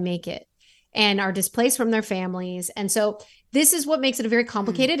try to make it, and are displaced from their families. And so this is what makes it a very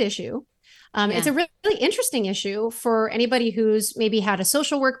complicated issue. It's a really interesting issue for anybody who's maybe had a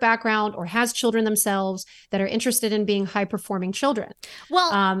social work background or has children themselves that are interested in being high performing children.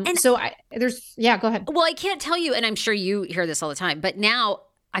 Well, go ahead. Well, I can't tell you, and I'm sure you hear this all the time, but now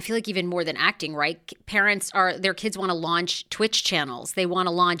I feel like even more than acting, right? Their kids want to launch Twitch channels. They want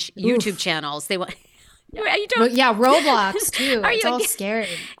to launch YouTube channels. They want. Roblox too. It's all scary.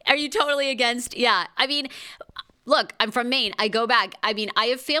 Are you totally against? Yeah. I mean, look, I'm from Maine. I go back. I mean, I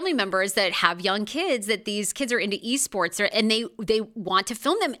have family members that have young kids that these kids are into esports and they want to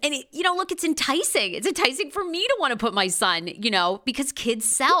film them. And look, it's enticing. It's enticing for me to want to put my son, because kids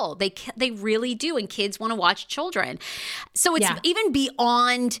sell. They really do. And kids want to watch children. So it's even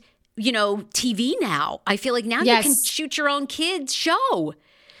beyond, TV now. I feel like now you can shoot your own kids' show.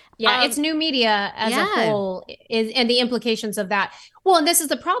 Yeah, it's new media as a whole, and the implications of that. Well, and this is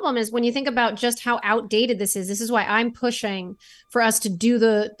the problem, is when you think about just how outdated this is why I'm pushing for us to do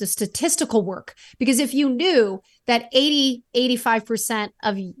the statistical work. Because if you knew that 85%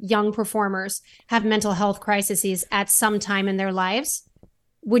 of young performers have mental health crises at some time in their lives,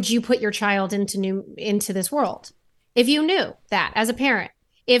 would you put your child into this world? If you knew that as a parent,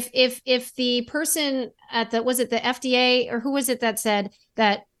 if the person at the FDA, or who was it that said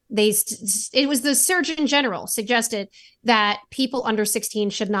that it was the Surgeon General suggested that people under 16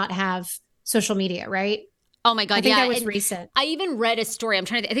 should not have social media, right? Oh my God. I think that was recent. I even read a story. I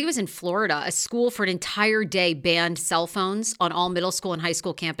think it was in Florida. A school for an entire day banned cell phones on all middle school and high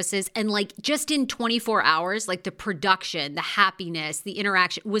school campuses. And just in 24 hours, the production, the happiness, the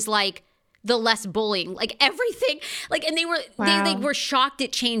interaction was the less bullying, everything, and they were shocked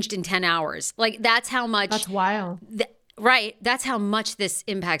it changed in 10 hours. That's how much. That's wild. Right. That's how much this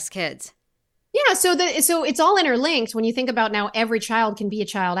impacts kids. Yeah, so it's all interlinked when you think about now every child can be a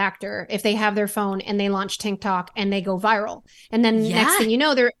child actor if they have their phone and they launch TikTok and they go viral. And then next Yeah. thing you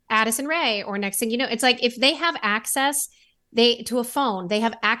know, they're Addison Rae, or next thing you know, it's like if they have access they to a phone, they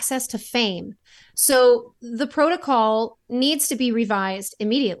have access to fame. So the protocol needs to be revised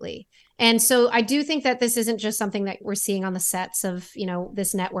immediately. And so I do think that this isn't just something that we're seeing on the sets of,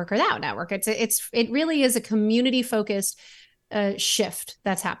 this network or that network. It really is a community focused shift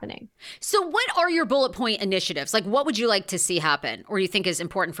that's happening. So, what are your bullet point initiatives? Like, what would you like to see happen or you think is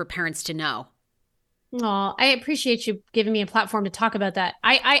important for parents to know? Oh, I appreciate you giving me a platform to talk about that.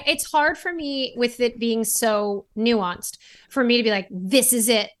 It's hard for me with it being so nuanced for me to be like, this is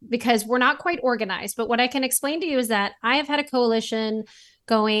it, because we're not quite organized. But what I can explain to you is that I have had a coalition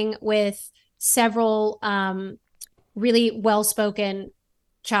going with several really well-spoken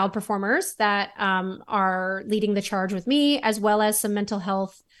child performers that are leading the charge with me, as well as some mental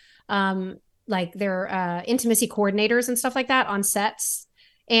health, like their intimacy coordinators and stuff like that on sets.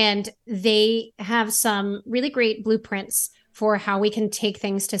 And they have some really great blueprints for how we can take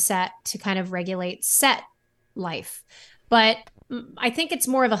things to set to kind of regulate set life. But I think it's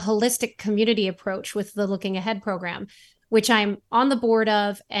more of a holistic community approach with the Looking Ahead program, which I'm on the board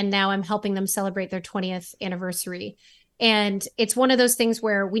of. And now I'm helping them celebrate their 20th anniversary. And it's one of those things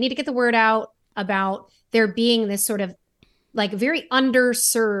where we need to get the word out about there being this sort of like very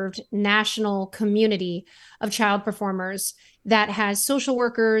underserved national community of child performers that has social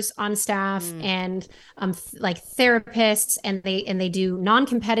workers on staff and like therapists, and they do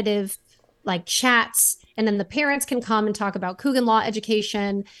non-competitive like chats, and then the parents can come and talk about Coogan law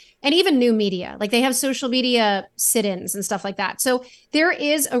education and even new media. Like they have social media sit-ins and stuff like that. So there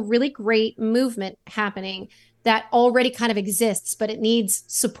is a really great movement happening that already kind of exists, but it needs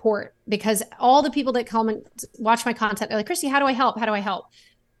support, because all the people that come and watch my content are like, Christy, how do I help? How do I help?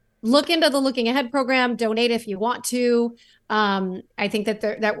 Look into the Looking Ahead program, donate if you want to. I think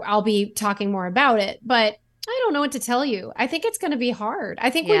that I'll be talking more about it, but I don't know what to tell you. I think it's going to be hard. I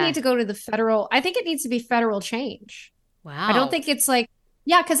think we need to go to the federal. I think it needs to be federal change. Wow. I don't think it's like,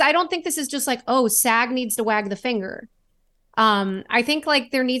 yeah, because I don't think this is just like, oh, SAG needs to wag the finger. I think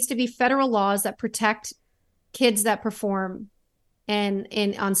like there needs to be federal laws that protect kids that perform and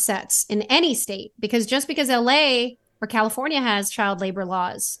in on sets in any state, because just because LA or California has child labor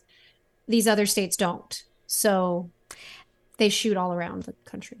laws, these other states don't. So they shoot all around the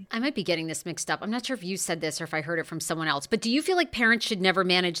country. I might be getting this mixed up. I'm not sure if you said this or if I heard it from someone else, but do you feel like parents should never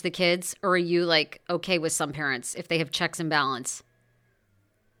manage the kids, or are you like okay with some parents if they have checks and balance?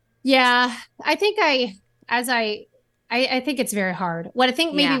 Yeah, I think I think it's very hard. What I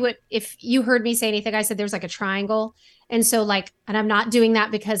think maybe if you heard me say anything, I said there's like a triangle. And so like, and I'm not doing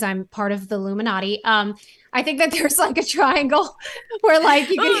that because I'm part of the Illuminati. I think that there's like a triangle where like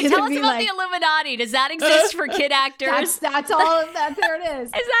you can tell us be about like, the Illuminati. Does that exist for kid actors? That's all of that. There it is.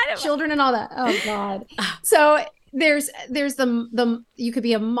 Is that it? Children and all that? Oh God. So there's the you could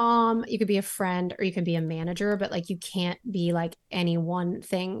be a mom, you could be a friend, or you could be a manager, but like you can't be like any one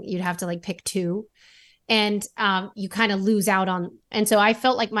thing. You'd have to like pick two. And you kind of lose out on. And so I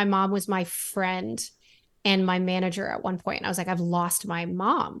felt like my mom was my friend and my manager at one point. And I was like, I've lost my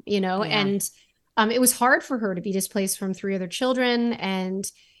mom, and it was hard for her to be displaced from three other children. And,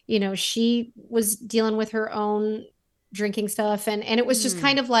 she was dealing with her own drinking stuff. And it was just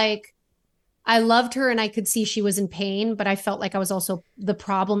kind of like, I loved her and I could see she was in pain, but I felt like I was also the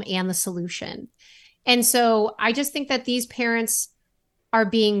problem and the solution. And so I just think that these parents are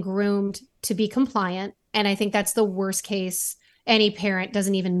being groomed to be compliant. And I think that's the worst case any parent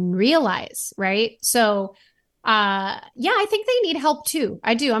doesn't even realize, right? So yeah, I think they need help too.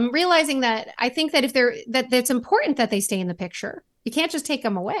 I do. I'm realizing that I think that that's important that they stay in the picture. You can't just take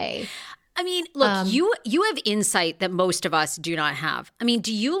them away. I mean, look, you have insight that most of us do not have. I mean,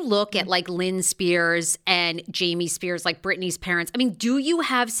 do you look at like Lynn Spears and Jamie Spears, like Britney's parents? I mean, do you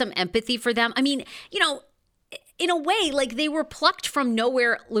have some empathy for them? I mean, in a way, like they were plucked from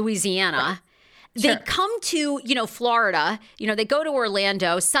nowhere, Louisiana. Right. They come to, Florida, they go to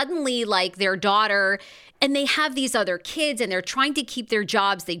Orlando, suddenly like their daughter, and they have these other kids and they're trying to keep their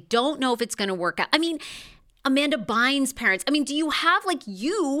jobs. They don't know if it's going to work out. I mean, Amanda Bynes' parents, I mean, do you have like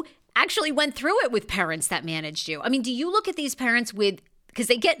you actually went through it with parents that managed you? I mean, do you look at these parents because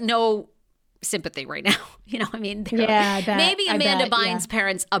they get no sympathy right now? I mean, maybe Amanda Bynes'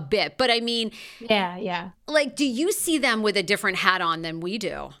 parents a bit, but I mean, yeah. Like, do you see them with a different hat on than we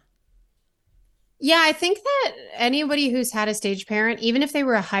do? Yeah, I think that anybody who's had a stage parent, even if they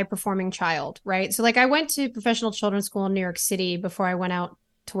were a high performing child, right? So like I went to professional children's school in New York City before I went out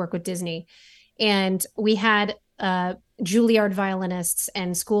to work with Disney. And we had Juilliard violinists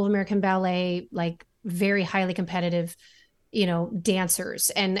and School of American Ballet, like very highly competitive, dancers.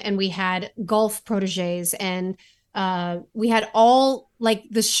 And we had golf proteges, and we had all like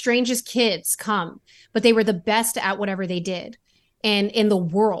the strangest kids come, but they were the best at whatever they did and in the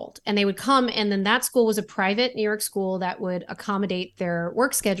world. And they would come, and then that school was a private New York school that would accommodate their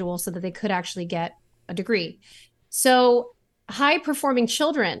work schedule so that they could actually get a degree. So high performing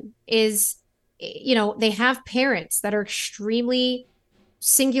children is, they have parents that are extremely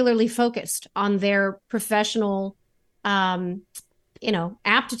singularly focused on their professional aptitude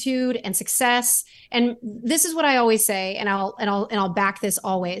and success. And this is what I always say, and I'll back this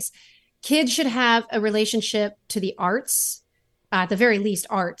always. Kids should have a relationship to the arts, at the very least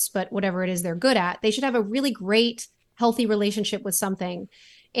arts, but whatever it is they're good at, they should have a really great, healthy relationship with something.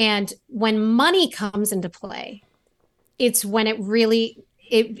 And when money comes into play, it's when it really,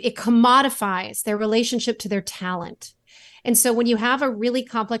 it commodifies their relationship to their talent. And so when you have a really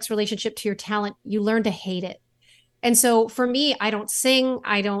complex relationship to your talent, you learn to hate it. And so for me, I don't sing,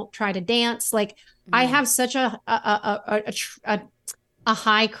 I don't try to dance. Like I have such a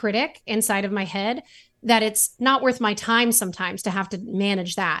high critic inside of my head that it's not worth my time sometimes to have to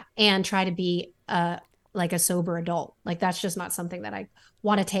manage that and try to be like a sober adult. Like that's just not something that I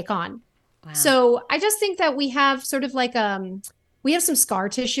want to take on. Wow. So I just think that we have sort of like we have some scar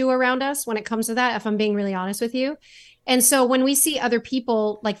tissue around us when it comes to that, if I'm being really honest with you. And so when we see other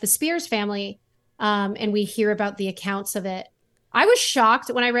people like the Spears family, and we hear about the accounts of it, I was shocked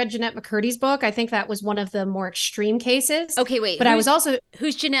when I read Jeanette McCurdy's book. I think that was one of the more extreme cases. Okay, wait. But I was also...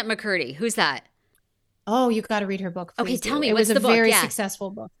 Who's Jeanette McCurdy? Who's that? Oh, you got to read her book. Okay, tell me. It What's was a the book? very successful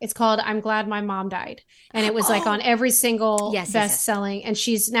book. It's called I'm Glad My Mom Died. And it was like on every single best-selling. Yes. And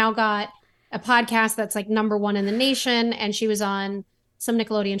she's now got a podcast that's like #1 in the nation. And she was on some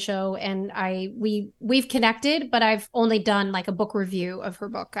Nickelodeon show. And we've connected, but I've only done like a book review of her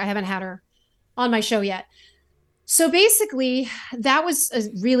book. I haven't had her on my show yet. So basically, that was a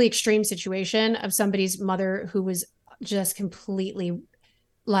really extreme situation of somebody's mother who was just completely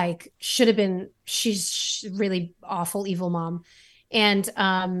like she's really awful, evil mom. And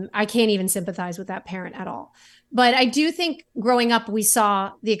I can't even sympathize with that parent at all. But I do think growing up, we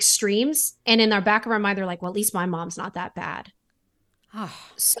saw the extremes, and in our back of our mind, they're like, well, at least my mom's not that bad. Oh,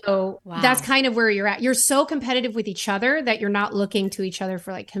 so that's kind of where you're at. You're so competitive with each other that you're not looking to each other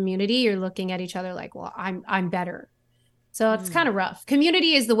for like community. You're looking at each other like, well, I'm better. So it's kind of rough.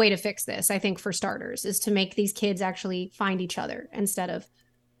 Community is the way to fix this, I think, for starters, is to make these kids actually find each other instead of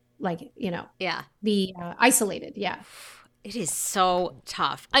like, be isolated. Yeah. It is so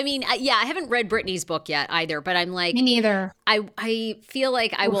tough. I mean, I haven't read Britney's book yet either, but I'm like, me neither. I feel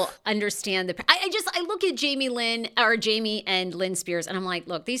like I will understand I look at Jamie and Lynn Spears, and I'm like,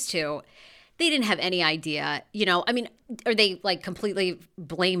 look, these two, they didn't have any idea, I mean, are they like completely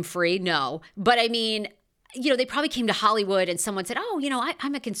blame free? No. But I mean, they probably came to Hollywood and someone said, oh,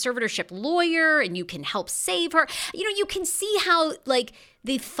 I'm a conservatorship lawyer and you can help save her. You can see how like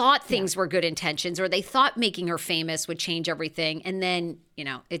they thought things were good intentions, or they thought making her famous would change everything. And then,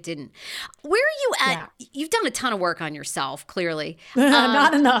 it didn't. Where are you at? Yeah. You've done a ton of work on yourself, clearly.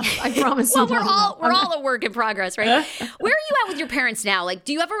 Not enough. I promise you. Well, we're all a work in progress, right? Where are you at with your parents now? Like,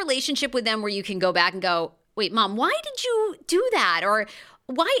 do you have a relationship with them where you can go back and go, wait, Mom, why did you do that? Or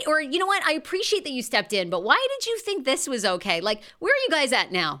why, or you know what? I appreciate that you stepped in, but why did you think this was okay? Like, where are you guys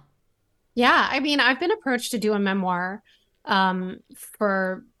at now? Yeah. I mean, I've been approached to do a memoir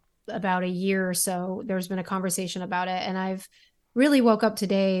for about a year or so. There's been a conversation about it, and I've really woke up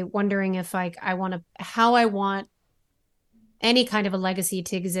today wondering if how I want any kind of a legacy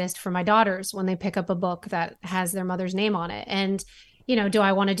to exist for my daughters when they pick up a book that has their mother's name on it. And do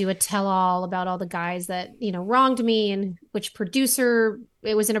I want to do a tell-all about all the guys that, wronged me and which producer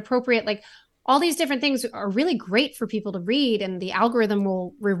it was inappropriate? Like all these different things are really great for people to read, and the algorithm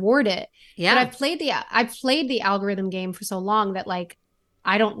will reward it. Yeah. But I've played the algorithm game for so long that like,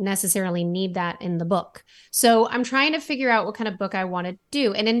 I don't necessarily need that in the book. So I'm trying to figure out what kind of book I want to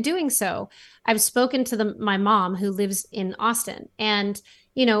do. And in doing so, I've spoken to my mom who lives in Austin. And,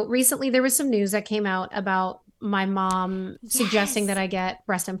 recently there was some news that came out about my mom suggesting that I get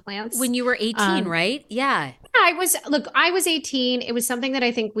breast implants. When you were 18, right? Yeah. I was 18. It was something that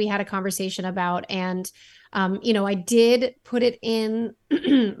I think we had a conversation about. And, I did put it in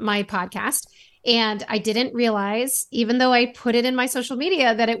my podcast, and I didn't realize, even though I put it in my social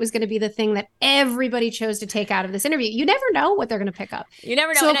media, that it was going to be the thing that everybody chose to take out of this interview. You never know what they're going to pick up. You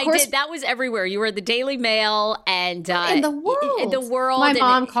never know. So, and I did. That was everywhere. You were the Daily Mail and in the world. In the world. My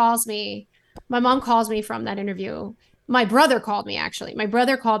mom calls me from that interview. My brother called me, actually. My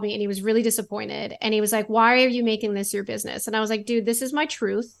brother called me and he was really disappointed. And he was like, why are you making this your business? And I was like, dude, this is my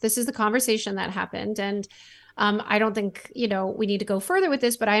truth. This is the conversation that happened. And I don't think, we need to go further with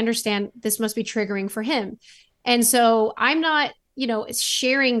this, but I understand this must be triggering for him. And so I'm not,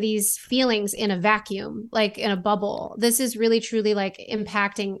 sharing these feelings in a vacuum, like in a bubble. This is really, truly like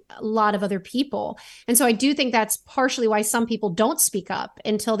impacting a lot of other people. And so I do think that's partially why some people don't speak up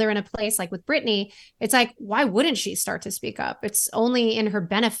until they're in a place like with Britney. It's like, why wouldn't she start to speak up? It's only in her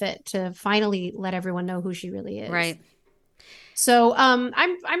benefit to finally let everyone know who she really is. Right. So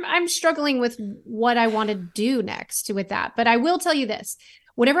I'm struggling with what I want to do next with that. But I will tell you this.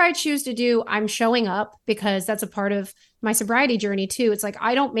 Whatever I choose to do, I'm showing up because that's a part of my sobriety journey too. It's like,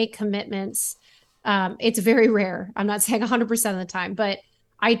 I don't make commitments. It's very rare. I'm not saying 100% of the time, but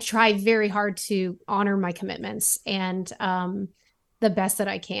I try very hard to honor my commitments and the best that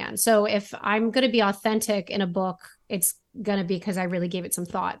I can. So if I'm going to be authentic in a book, it's going to be because I really gave it some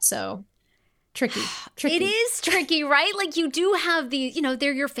thought. So tricky. It is tricky, right? Like you do have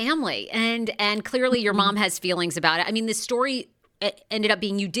they're your family and clearly your mom has feelings about it. I mean, the story ended up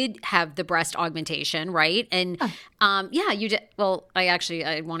being you did have the breast augmentation, right? And you did. Well, I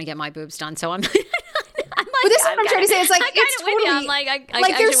want to get my boobs done, so I'm. I'm like, but this is what I'm trying to say. It's like it's totally. I'm like I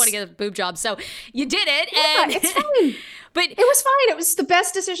actually want to get a boob job, so you did it, and it's fine. But it was fine. It was the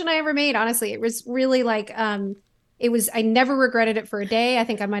best decision I ever made. Honestly, it was really like it was. I never regretted it for a day. I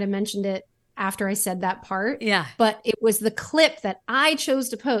think I might have mentioned it after I said that part. Yeah. But it was the clip that I chose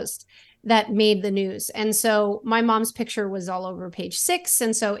to post that made the news. And so my mom's picture was all over page 6.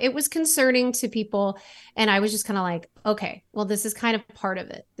 And so it was concerning to people. And I was just kind of like, okay, well, this is kind of part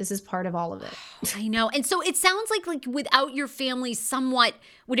of it. This is part of all of it. I know. And so it sounds like without your family somewhat,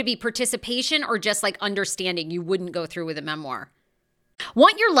 would it be participation or just like understanding you wouldn't go through with a memoir?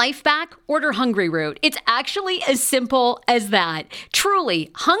 Want your life back? Order Hungry Root. It's actually as simple as that. Truly,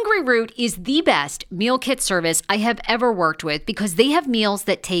 Hungry Root is the best meal kit service I have ever worked with because they have meals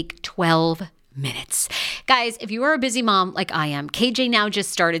that take 12 minutes. Guys, if you are a busy mom like I am, KJ now just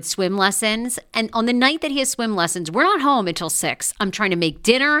started swim lessons. And on the night that he has swim lessons, we're not home until 6. I'm trying to make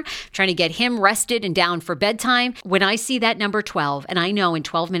dinner, trying to get him rested and down for bedtime. When I see that number 12, and I know in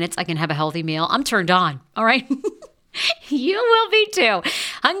 12 minutes I can have a healthy meal, I'm turned on. All right. You will be too.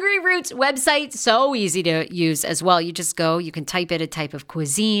 Hungry Root's website, so easy to use as well. You just go, you can type in a type of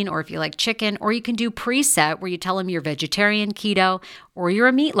cuisine, or if you like chicken, or you can do preset where you tell them you're vegetarian, keto, or you're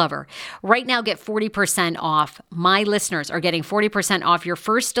a meat lover. Right now, get 40% off. My listeners are getting 40% off your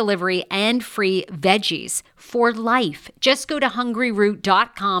first delivery and free veggies for life. Just go to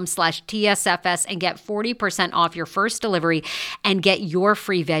hungryroot.com/TSFS and get 40% off your first delivery and get your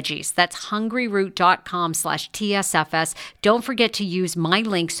free veggies. That's hungryroot.com/TSFS. Don't forget to use my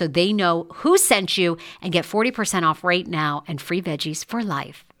link so they know who sent you and get 40% off right now and free veggies for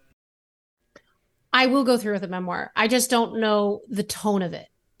life. I will go through with a memoir. I just don't know the tone of it.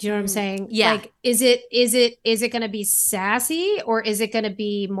 Do you know what I'm saying? Yeah. Like, is it going to be sassy or is it going to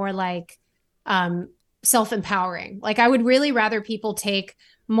be more like self-empowering? Like, I would really rather people take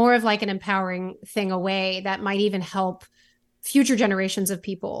more of like an empowering thing away that might even help future generations of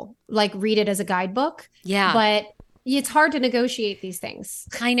people, like read it as a guidebook. Yeah. But it's hard to negotiate these things.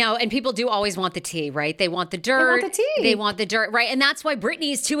 I know. And people do always want the tea, right? They want the dirt. They want the dirt, right? And that's why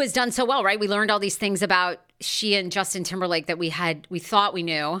Britney's too has done so well, right? We learned all these things about she and Justin Timberlake that we thought we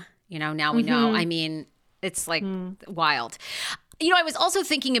knew, now we know. I mean, it's like wild. I was also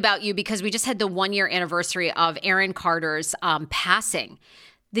thinking about you because we just had the 1-year anniversary of Aaron Carter's passing.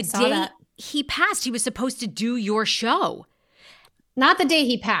 The day he passed, he was supposed to do your show. Not the day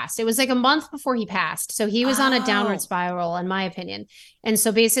he passed. It was like a month before he passed. So he was on a downward spiral, in my opinion. And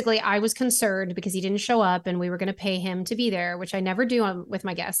so basically I was concerned because he didn't show up and we were going to pay him to be there, which I never do with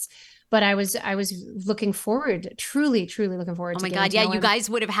my guests. But I was looking forward, truly looking forward to. Oh my God. Yeah. You guys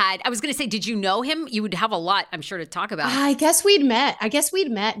would have had, I was going to say, did you know him? You would have a lot, I'm sure, to talk about. I guess we'd met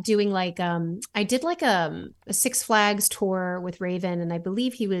doing like, I did like a Six Flags tour with Raven. And I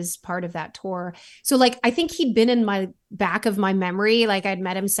believe he was part of that tour. So like, I think he'd been in my back of my memory. Like I'd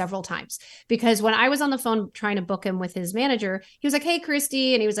met him several times because when I was on the phone trying to book him with his manager, he was like, "Hey,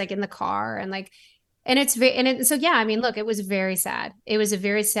 Christy." And he was like in the car and like, so yeah, I mean, look, it was very sad. It was a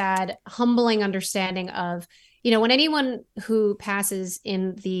very sad, humbling understanding of, when anyone who passes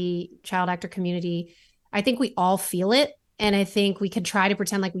in the child actor community, I think we all feel it. And I think we could try to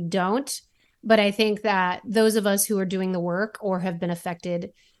pretend like we don't. But I think that those of us who are doing the work or have been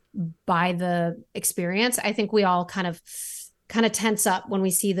affected by the experience, I think we all kind of tense up when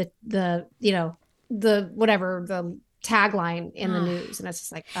we see the tagline in the news. And it's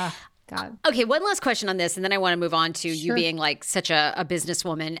just like, God. Okay, one last question on this, and then I want to move on to you being like such a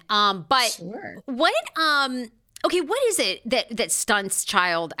businesswoman. But what okay, what is it that stunts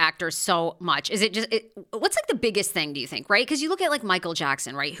child actors so much? Is it just what's like the biggest thing, do you think, right? Because you look at like Michael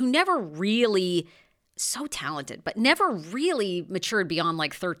Jackson, right? Who never really so talented, but never really matured beyond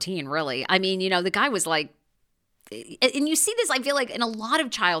like 13, really. I mean, the guy was like, and you see this, I feel like, in a lot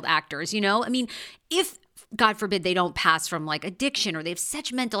of child actors, I mean, if God forbid they don't pass from like addiction or they have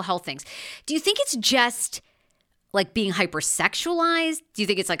such mental health things, do you think it's just like being hypersexualized? Do you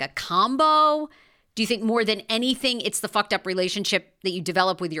think it's like a combo? Do you think more than anything, it's the fucked up relationship that you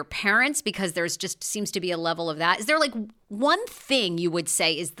develop with your parents, because there's just seems to be a level of that? Is there like one thing you would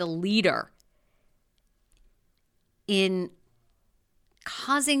say is the leader in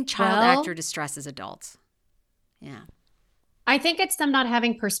causing child actor distress as adults? Yeah. I think it's them not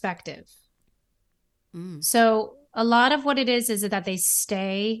having perspective. So a lot of what it is that they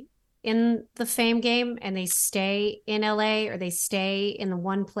stay in the fame game and they stay in LA, or they stay in the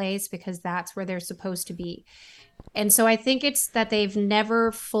one place because that's where they're supposed to be. And so I think it's that they've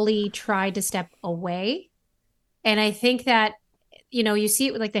never fully tried to step away. And I think that, you see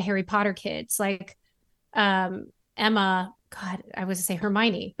it with like the Harry Potter kids, like Emma, God, I was to say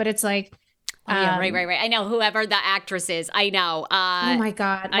Hermione, but it's like, yeah, right. I know whoever the actress is. I know. Oh my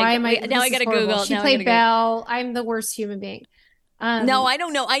God. Why am I? Now I got to Google. She played Belle. I'm the worst human being. No, I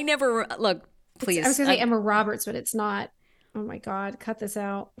don't know. I never look. Please. I was going to say Emma Roberts, but it's not. Oh my God. Cut this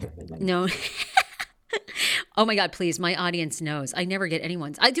out. No. Oh my God, please. My audience knows. I never get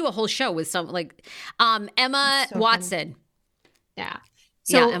anyone's. I do a whole show with some like Emma Watson. Funny. Yeah.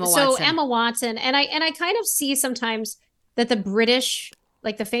 Emma Watson. So Emma Watson. And I kind of see sometimes that the British,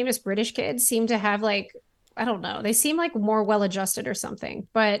 like the famous British kids, seem to have like, I don't know, they seem like more well-adjusted or something,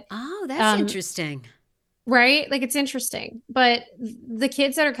 but. Oh, that's interesting. Right? Like it's interesting, but the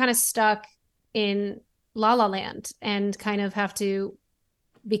kids that are kind of stuck in La La Land and kind of have to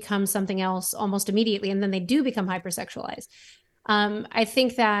become something else almost immediately, and then they do become hypersexualized. I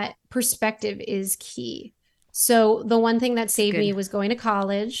think that perspective is key. So the one thing that saved me was going to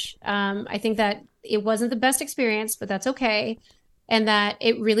college. I think that it wasn't the best experience, but that's okay. And that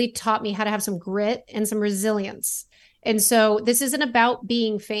it really taught me how to have some grit and some resilience. And so this isn't about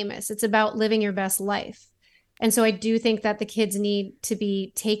being famous. It's about living your best life. And so I do think that the kids need to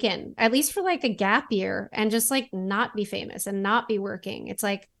be taken, at least for like a gap year, and just like not be famous and not be working. It's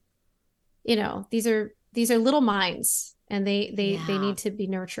like, these are little minds, and they need to be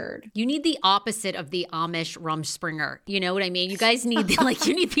nurtured. You need the opposite of the Amish Rumspringer. You know what I mean? You guys need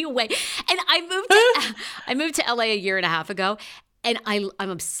you need the way. And I moved to LA a year and a half ago. And I'm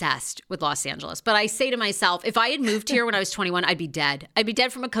obsessed with Los Angeles. But I say to myself, if I had moved here when I was 21, I'd be dead. I'd be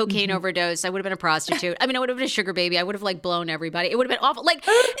dead from a cocaine overdose. I would have been a prostitute. I mean, I would have been a sugar baby. I would have like blown everybody. It would have been awful. Like,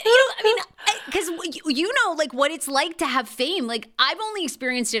 because like what it's like to have fame. Like I've only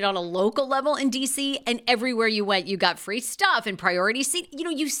experienced it on a local level in DC, and everywhere you went, you got free stuff and priority seat.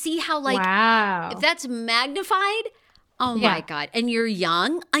 You see how like, wow, if that's magnified, oh my God. And you're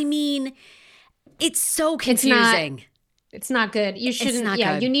young. I mean, it's so confusing. It's not good. You shouldn't.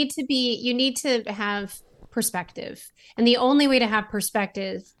 Yeah, good. You need to have perspective. And the only way to have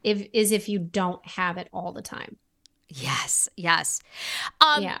perspective is if you don't have it all the time. Yes.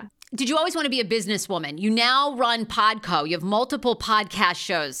 Did you always want to be a businesswoman? You now run Podco. You have multiple podcast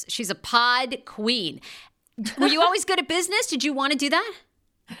shows. She's a pod queen. Were you always good at business? Did you want to do that?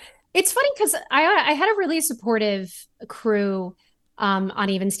 It's funny because I had a really supportive crew on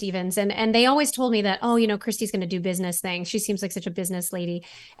Even Stevens. And they always told me that, Christy's going to do business things. She seems like such a business lady.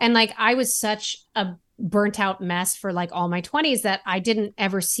 And like, I was such a burnt out mess for like all my 20s that I didn't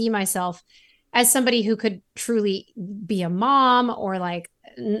ever see myself as somebody who could truly be a mom, or like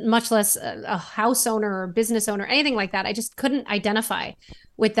much less a house owner or business owner, anything like that. I just couldn't identify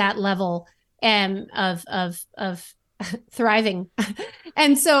with that level of thriving.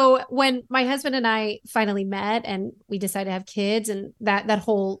 And so when my husband and I finally met and we decided to have kids, and that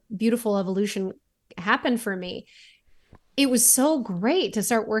whole beautiful evolution happened for me, it was so great to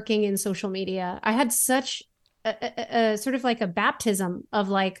start working in social media. I had such a sort of like a baptism of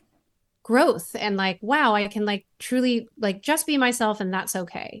like growth, and like, wow, I can like truly like just be myself, and that's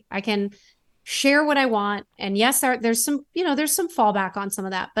okay. I can share what I want. And yes, there's some fallback on some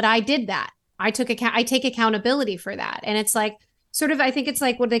of that, but I did that. I take accountability for that. And it's like, sort of, I think it's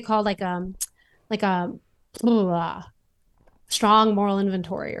like what they call like a strong moral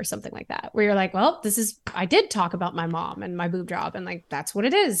inventory or something like that, where you're like, well, I did talk about my mom and my boob job, and like, that's what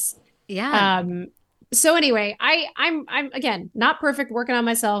it is. Yeah. So anyway, I'm again, not perfect, working on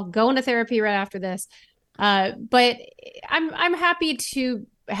myself, going to therapy right after this. But I'm happy to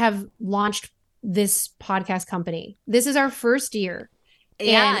have launched this podcast company. This is our first year.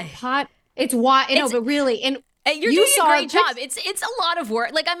 Yeah. And it's why, but really, and you're doing a great job. It's a lot of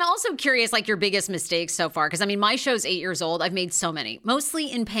work. Like, I'm also curious, like, your biggest mistakes so far. Because, I mean, my show's 8 years old. I've made so many,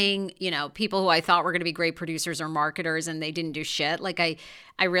 mostly in paying, people who I thought were going to be great producers or marketers, and they didn't do shit. Like,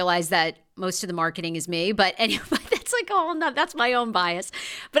 I realized that most of the marketing is me. But anyway, that's like that's my own bias.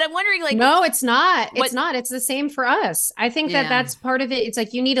 But I'm wondering, like, no, it's not. It's not. It's the same for us. I think that's part of it. It's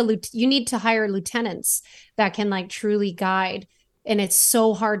like you need to hire lieutenants that can like truly guide. And it's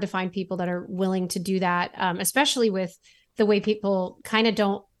so hard to find people that are willing to do that, especially with the way people kind of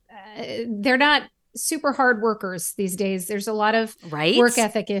don't, they're not super hard workers these days. There's a lot of work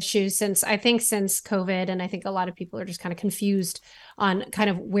ethic issues since COVID. And I think a lot of people are just kind of confused on kind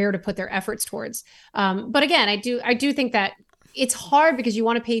of where to put their efforts towards. But again, I do think that it's hard because you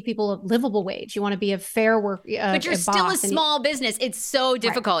want to pay people a livable wage. You want to be a fair work. But you're still a small business. It's so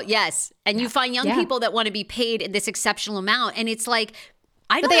difficult. Right. Yes. And you find young people that want to be paid this exceptional amount. And it's like,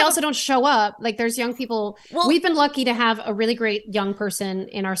 but they also don't show up. Like there's young people. Well, we've been lucky to have a really great young person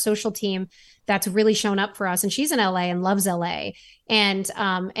in our social team that's really shown up for us. And she's in LA and loves LA. And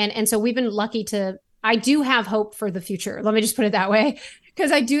so we've been lucky I do have hope for the future. Let me just put it that way.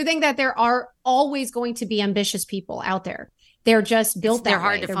 Because I do think that there are always going to be ambitious people out there. They're just built that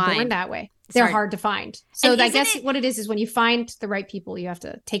way. They're born that way. They're hard to find. So I guess what it is when you find the right people, you have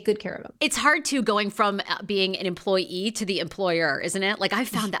to take good care of them. It's hard too going from being an employee to the employer, isn't it? Like I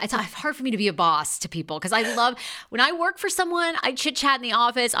found that it's hard for me to be a boss to people because I love when I work for someone, I chit chat in the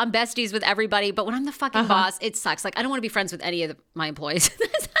office. I'm besties with everybody. But when I'm the fucking boss, it sucks. Like I don't want to be friends with any of my employees.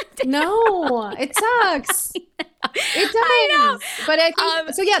 No, it sucks. It does. I know. But I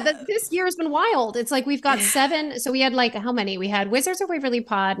think, so yeah, this year has been wild. It's like we've got 7. So we had like, how many? We had Wizards of Waverly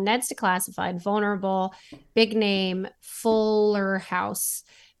Pod, Ned's Declassified, Vulnerable, Big Name, Fuller House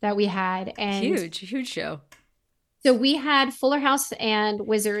that we had. And huge show. So we had Fuller House and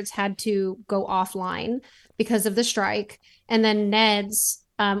Wizards had to go offline because of the strike. And then Ned's,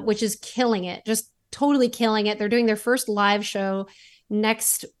 which is killing it, just totally killing it. They're doing their first live show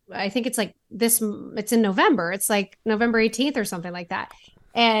next, I think it's like it's in November. It's like November 18th or something like that.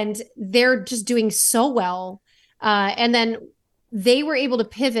 And they're just doing so well. And then they were able to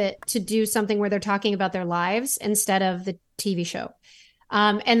pivot to do something where they're talking about their lives instead of the TV show.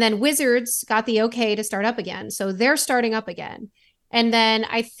 And then Wizards got the okay to start up again. So they're starting up again. And then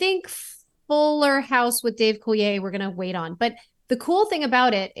I think Fuller House with Dave Coulier, we're going to wait on. But the cool thing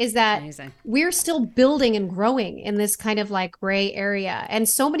about it is that we're still building and growing in this kind of like gray area. And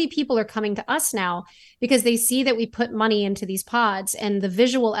so many people are coming to us now because they see that we put money into these pods and the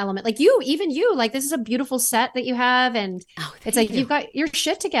visual element, like even you, like this is a beautiful set that you have. And it's like, you've got your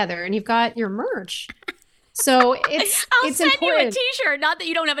shit together and you've got your merch. So I'll send important. You a t-shirt. Not that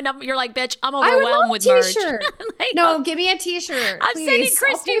you don't have enough. You're like, bitch, I'm overwhelmed with merch. No, give me a t-shirt. I'm sending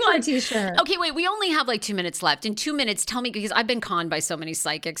Christy one. A t-shirt. Okay, wait. We only have like 2 minutes left. In 2 minutes, tell me, because I've been conned by so many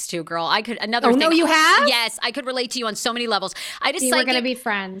psychics too, girl. I could thing. No, you have? Yes, I could relate to you on so many levels. I just we're gonna be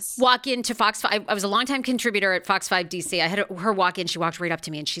friends. Walk into Fox 5. I was a longtime contributor at Fox 5 DC. I had her walk in. She walked right up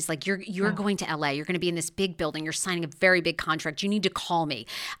to me and she's like, "You're going to LA. You're going to be in this big building. You're signing a very big contract. You need to call me."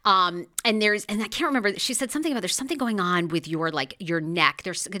 And I can't remember. She said something about there's something going on with your neck.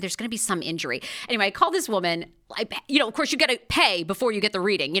 There's going to be some injury. Anyway, I call this woman. Of course, you got to pay before you get the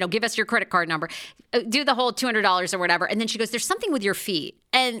reading. Give us your credit card number, do the whole $200 or whatever. And then she goes, "There's something with your feet."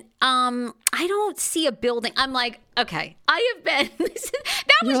 And I don't see a building. I'm like, okay, I have been.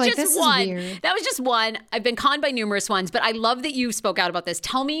 That was just one. That was just one. I've been conned by numerous ones, but I love that you spoke out about this.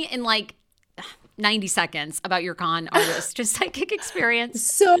 Tell me in 90 seconds about your con artist, just psychic experience.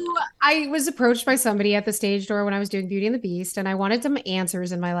 So I was approached by somebody at the stage door when I was doing Beauty and the Beast, and I wanted some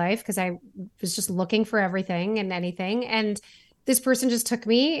answers in my life because I was just looking for everything and anything. And this person just took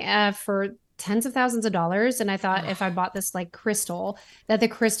me for tens of thousands of dollars. And I thought if I bought this crystal, that the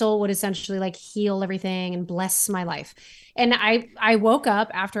crystal would essentially heal everything and bless my life. And I woke up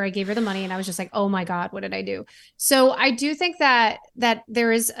after I gave her the money and I was just like, oh my God, what did I do? So I do think that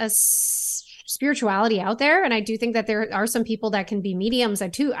there is a spirituality out there. And I do think that there are some people that can be mediums. I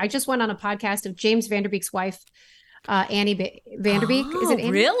just went on a podcast of James Vanderbeek's wife, Annie Vanderbeek. Is it Annie?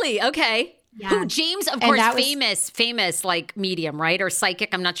 Really? Okay. Yeah. Who James, of course, famous medium, right? Or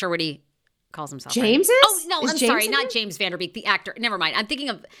psychic. I'm not sure what he calls himself. James right? is? Oh, no, I'm sorry. Not James Vanderbeek, the actor. Never mind. I'm thinking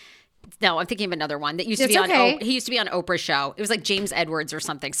of another one that used to be on. He used to be on Oprah's show. It was like James Edwards or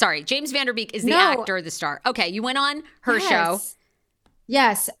something. Sorry. James Vanderbeek is the actor, the star. Okay. You went on her show.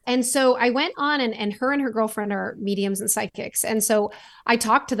 Yes. And so I went on and her girlfriend are mediums and psychics. And so I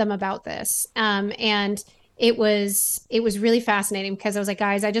talked to them about this. And it was really fascinating because I was like,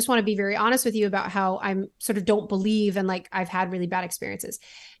 guys, I just want to be very honest with you about how I'm sort of don't believe and like I've had really bad experiences.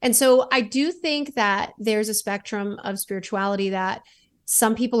 And so I do think that there's a spectrum of spirituality that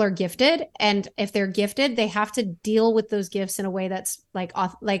some people are gifted, and if they're gifted, they have to deal with those gifts in a way that's like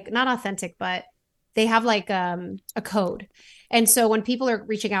not authentic, but they have like a code. And so when people are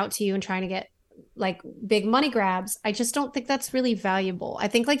reaching out to you and trying to get like big money grabs, I just don't think that's really valuable. I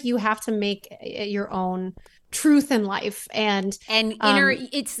think like you have to make your own truth in life and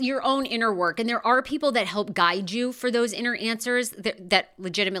it's your own inner work. And there are people that help guide you for those inner answers that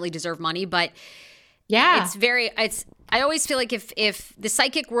legitimately deserve money, but yeah, I always feel like if the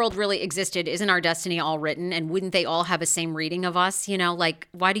psychic world really existed, isn't our destiny all written? And wouldn't they all have a same reading of us? You know, like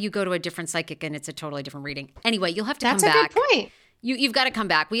why do you go to a different psychic and it's a totally different reading? Anyway, you'll have to come back. That's a good point. You've got to come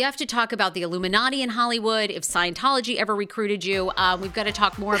back. We have to talk about the Illuminati in Hollywood, if Scientology ever recruited you. We've got to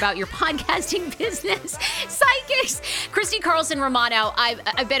talk more about your podcasting business, psychics. Christy, Carlson, Romano,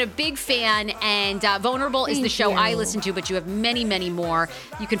 I've been a big fan, and Vulnerable is the show I listen to, but you have many, many more.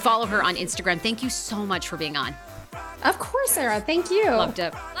 You can follow her on Instagram. Thank you so much for being on. Of course, Sarah. Thank you. Loved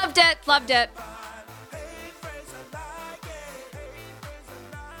it. Loved it. Loved it.